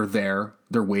 They're there.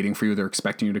 They're waiting for you. They're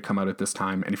expecting you to come out at this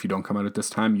time. And if you don't come out at this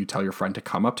time, you tell your friend to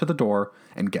come up to the door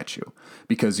and get you,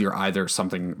 because you're either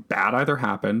something bad either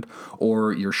happened,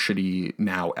 or your shitty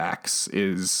now ex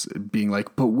is being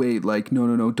like, but wait, like,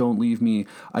 no, don't leave me.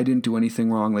 I didn't do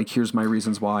anything wrong. Like, here's my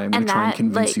reasons why. I'm going to try and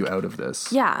convince you out of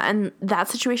this. Yeah. And that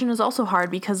situation is also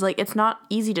hard because, like, it's not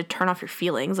easy to turn off your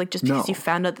feelings. Like, just because you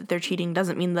found out that they're cheating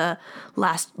doesn't mean the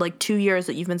last, like, 2 years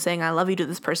that you've been saying I love you to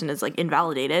this person is, like,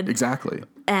 invalidated. Exactly.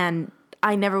 And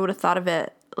I never would have thought of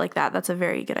it like that. That's a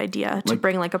very good idea to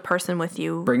bring like a person with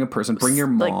you. Bring a person, bring your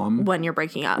mom. Like, when you're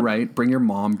breaking up. Right. Bring your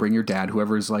mom, bring your dad,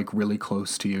 whoever is like really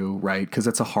close to you. Right. Because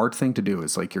it's a hard thing to do.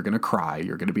 It's like, you're going to cry.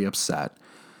 You're going to be upset.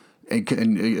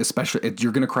 And especially,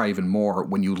 you're going to cry even more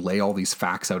when you lay all these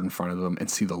facts out in front of them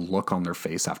and see the look on their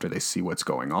face after they see what's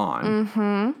going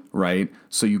on. Right?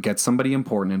 So you get somebody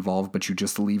important involved, but you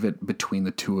just leave it between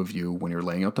the two of you when you're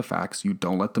laying out the facts. You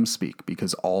don't let them speak,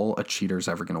 because all a cheater's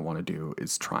ever going to want to do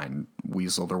is try and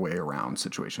weasel their way around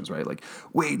situations, right? Like,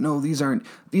 wait, no,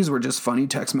 these were just funny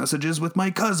text messages with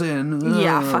my cousin.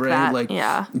 Fuck right? that.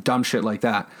 Like, dumb shit like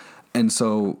that. And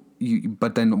so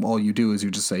but then all you do is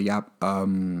you just say,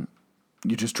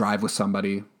 you just drive with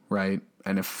somebody, right?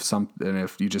 And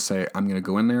if you just say, I'm going to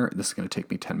go in there, this is going to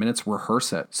take me 10 minutes,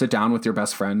 rehearse it. Sit down with your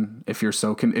best friend. If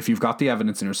you've got the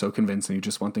evidence and you're so convinced and you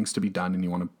just want things to be done and you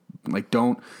want to, like,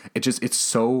 it's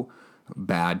so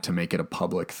bad to make it a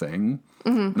public thing.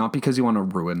 Not because you want to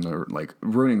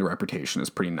ruining the reputation is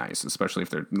pretty nice, especially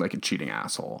if they're like a cheating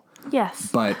asshole. Yes.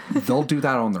 But they'll do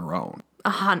that on their own.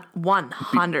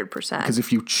 100%. Because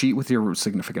if you cheat with your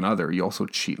significant other, you also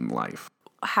cheat in life.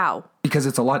 How? Because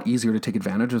it's a lot easier to take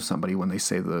advantage of somebody when they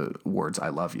say the words "I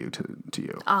love you" to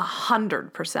you.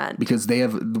 100%. Because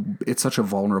it's such a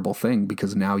vulnerable thing.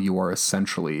 Because now you are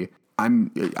essentially,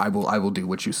 I will do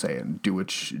what you say and do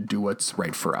what's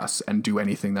right for us and do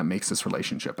anything that makes this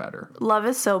relationship better. Love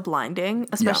is so blinding,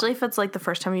 especially if it's like the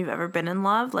first time you've ever been in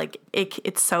love. Like,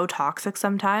 it's so toxic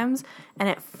sometimes, and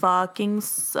it fucking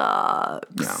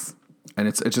sucks. Yeah. And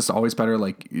it's just always better,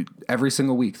 like, every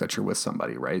single week that you're with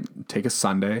somebody, right? Take a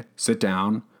Sunday, sit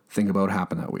down, think about what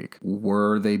happened that week.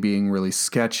 Were they being really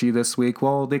sketchy this week?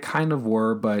 Well, they kind of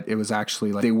were, but it was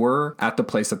actually like they were at the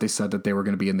place that they said that they were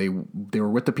going to be, and they were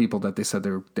with the people that they said they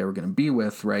were going to be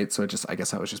with, right? So I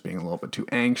guess I was just being a little bit too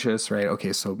anxious, right?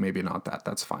 Okay, so maybe not that.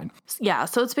 That's fine. Yeah,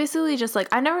 so it's basically just like,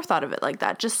 I never thought of it like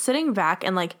that. Just sitting back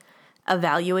and like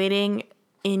evaluating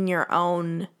in your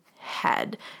own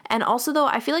head. And also, though,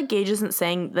 I feel like Gage isn't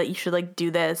saying that you should like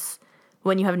do this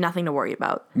when you have nothing to worry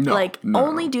about.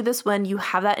 Only do this when you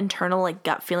have that internal like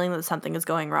gut feeling that something is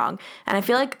going wrong. And I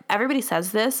feel like everybody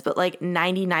says this, but like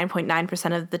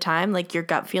 99.9% of the time, like, your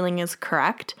gut feeling is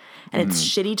correct, and it's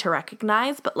shitty to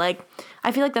recognize. But like,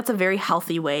 I feel like that's a very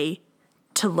healthy way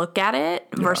to look at it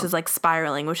versus like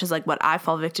spiraling, which is like what I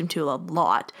fall victim to a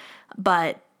lot.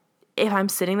 But if I'm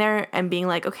sitting there and being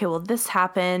like, okay, well, this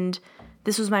happened,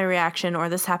 this was my reaction, or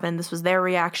this happened, this was their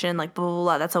reaction, like blah, blah,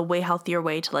 blah. That's a way healthier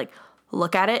way to like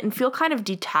look at it and feel kind of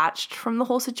detached from the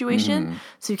whole situation.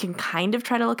 So you can kind of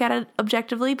try to look at it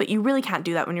objectively, but you really can't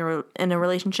do that when you're in a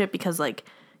relationship, because like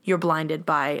you're blinded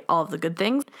by all of the good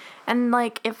things. And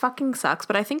like, it fucking sucks.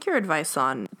 But I think your advice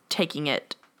on taking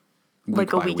it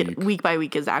week by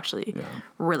week is actually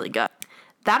really good.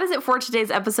 That is it for today's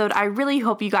episode. I really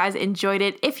hope you guys enjoyed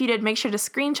it. If you did, make sure to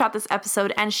screenshot this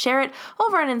episode and share it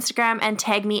over on Instagram and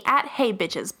tag me at Hey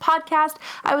Bitches Podcast.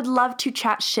 I would love to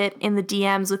chat shit in the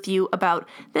DMs with you about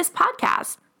this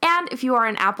podcast. And if you are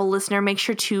an Apple listener, make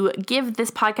sure to give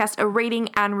this podcast a rating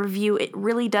and review. It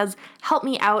really does help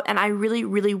me out, and I really,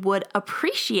 really would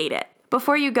appreciate it.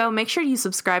 Before you go, make sure you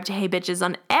subscribe to Hey Bitches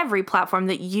on every platform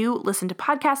that you listen to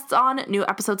podcasts on. New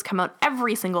episodes come out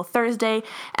every single Thursday,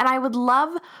 and I would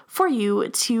love for you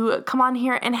to come on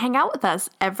here and hang out with us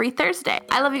every Thursday.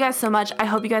 I love you guys so much. I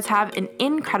hope you guys have an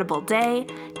incredible day,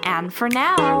 and for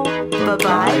now,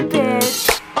 bye-bye, bitch.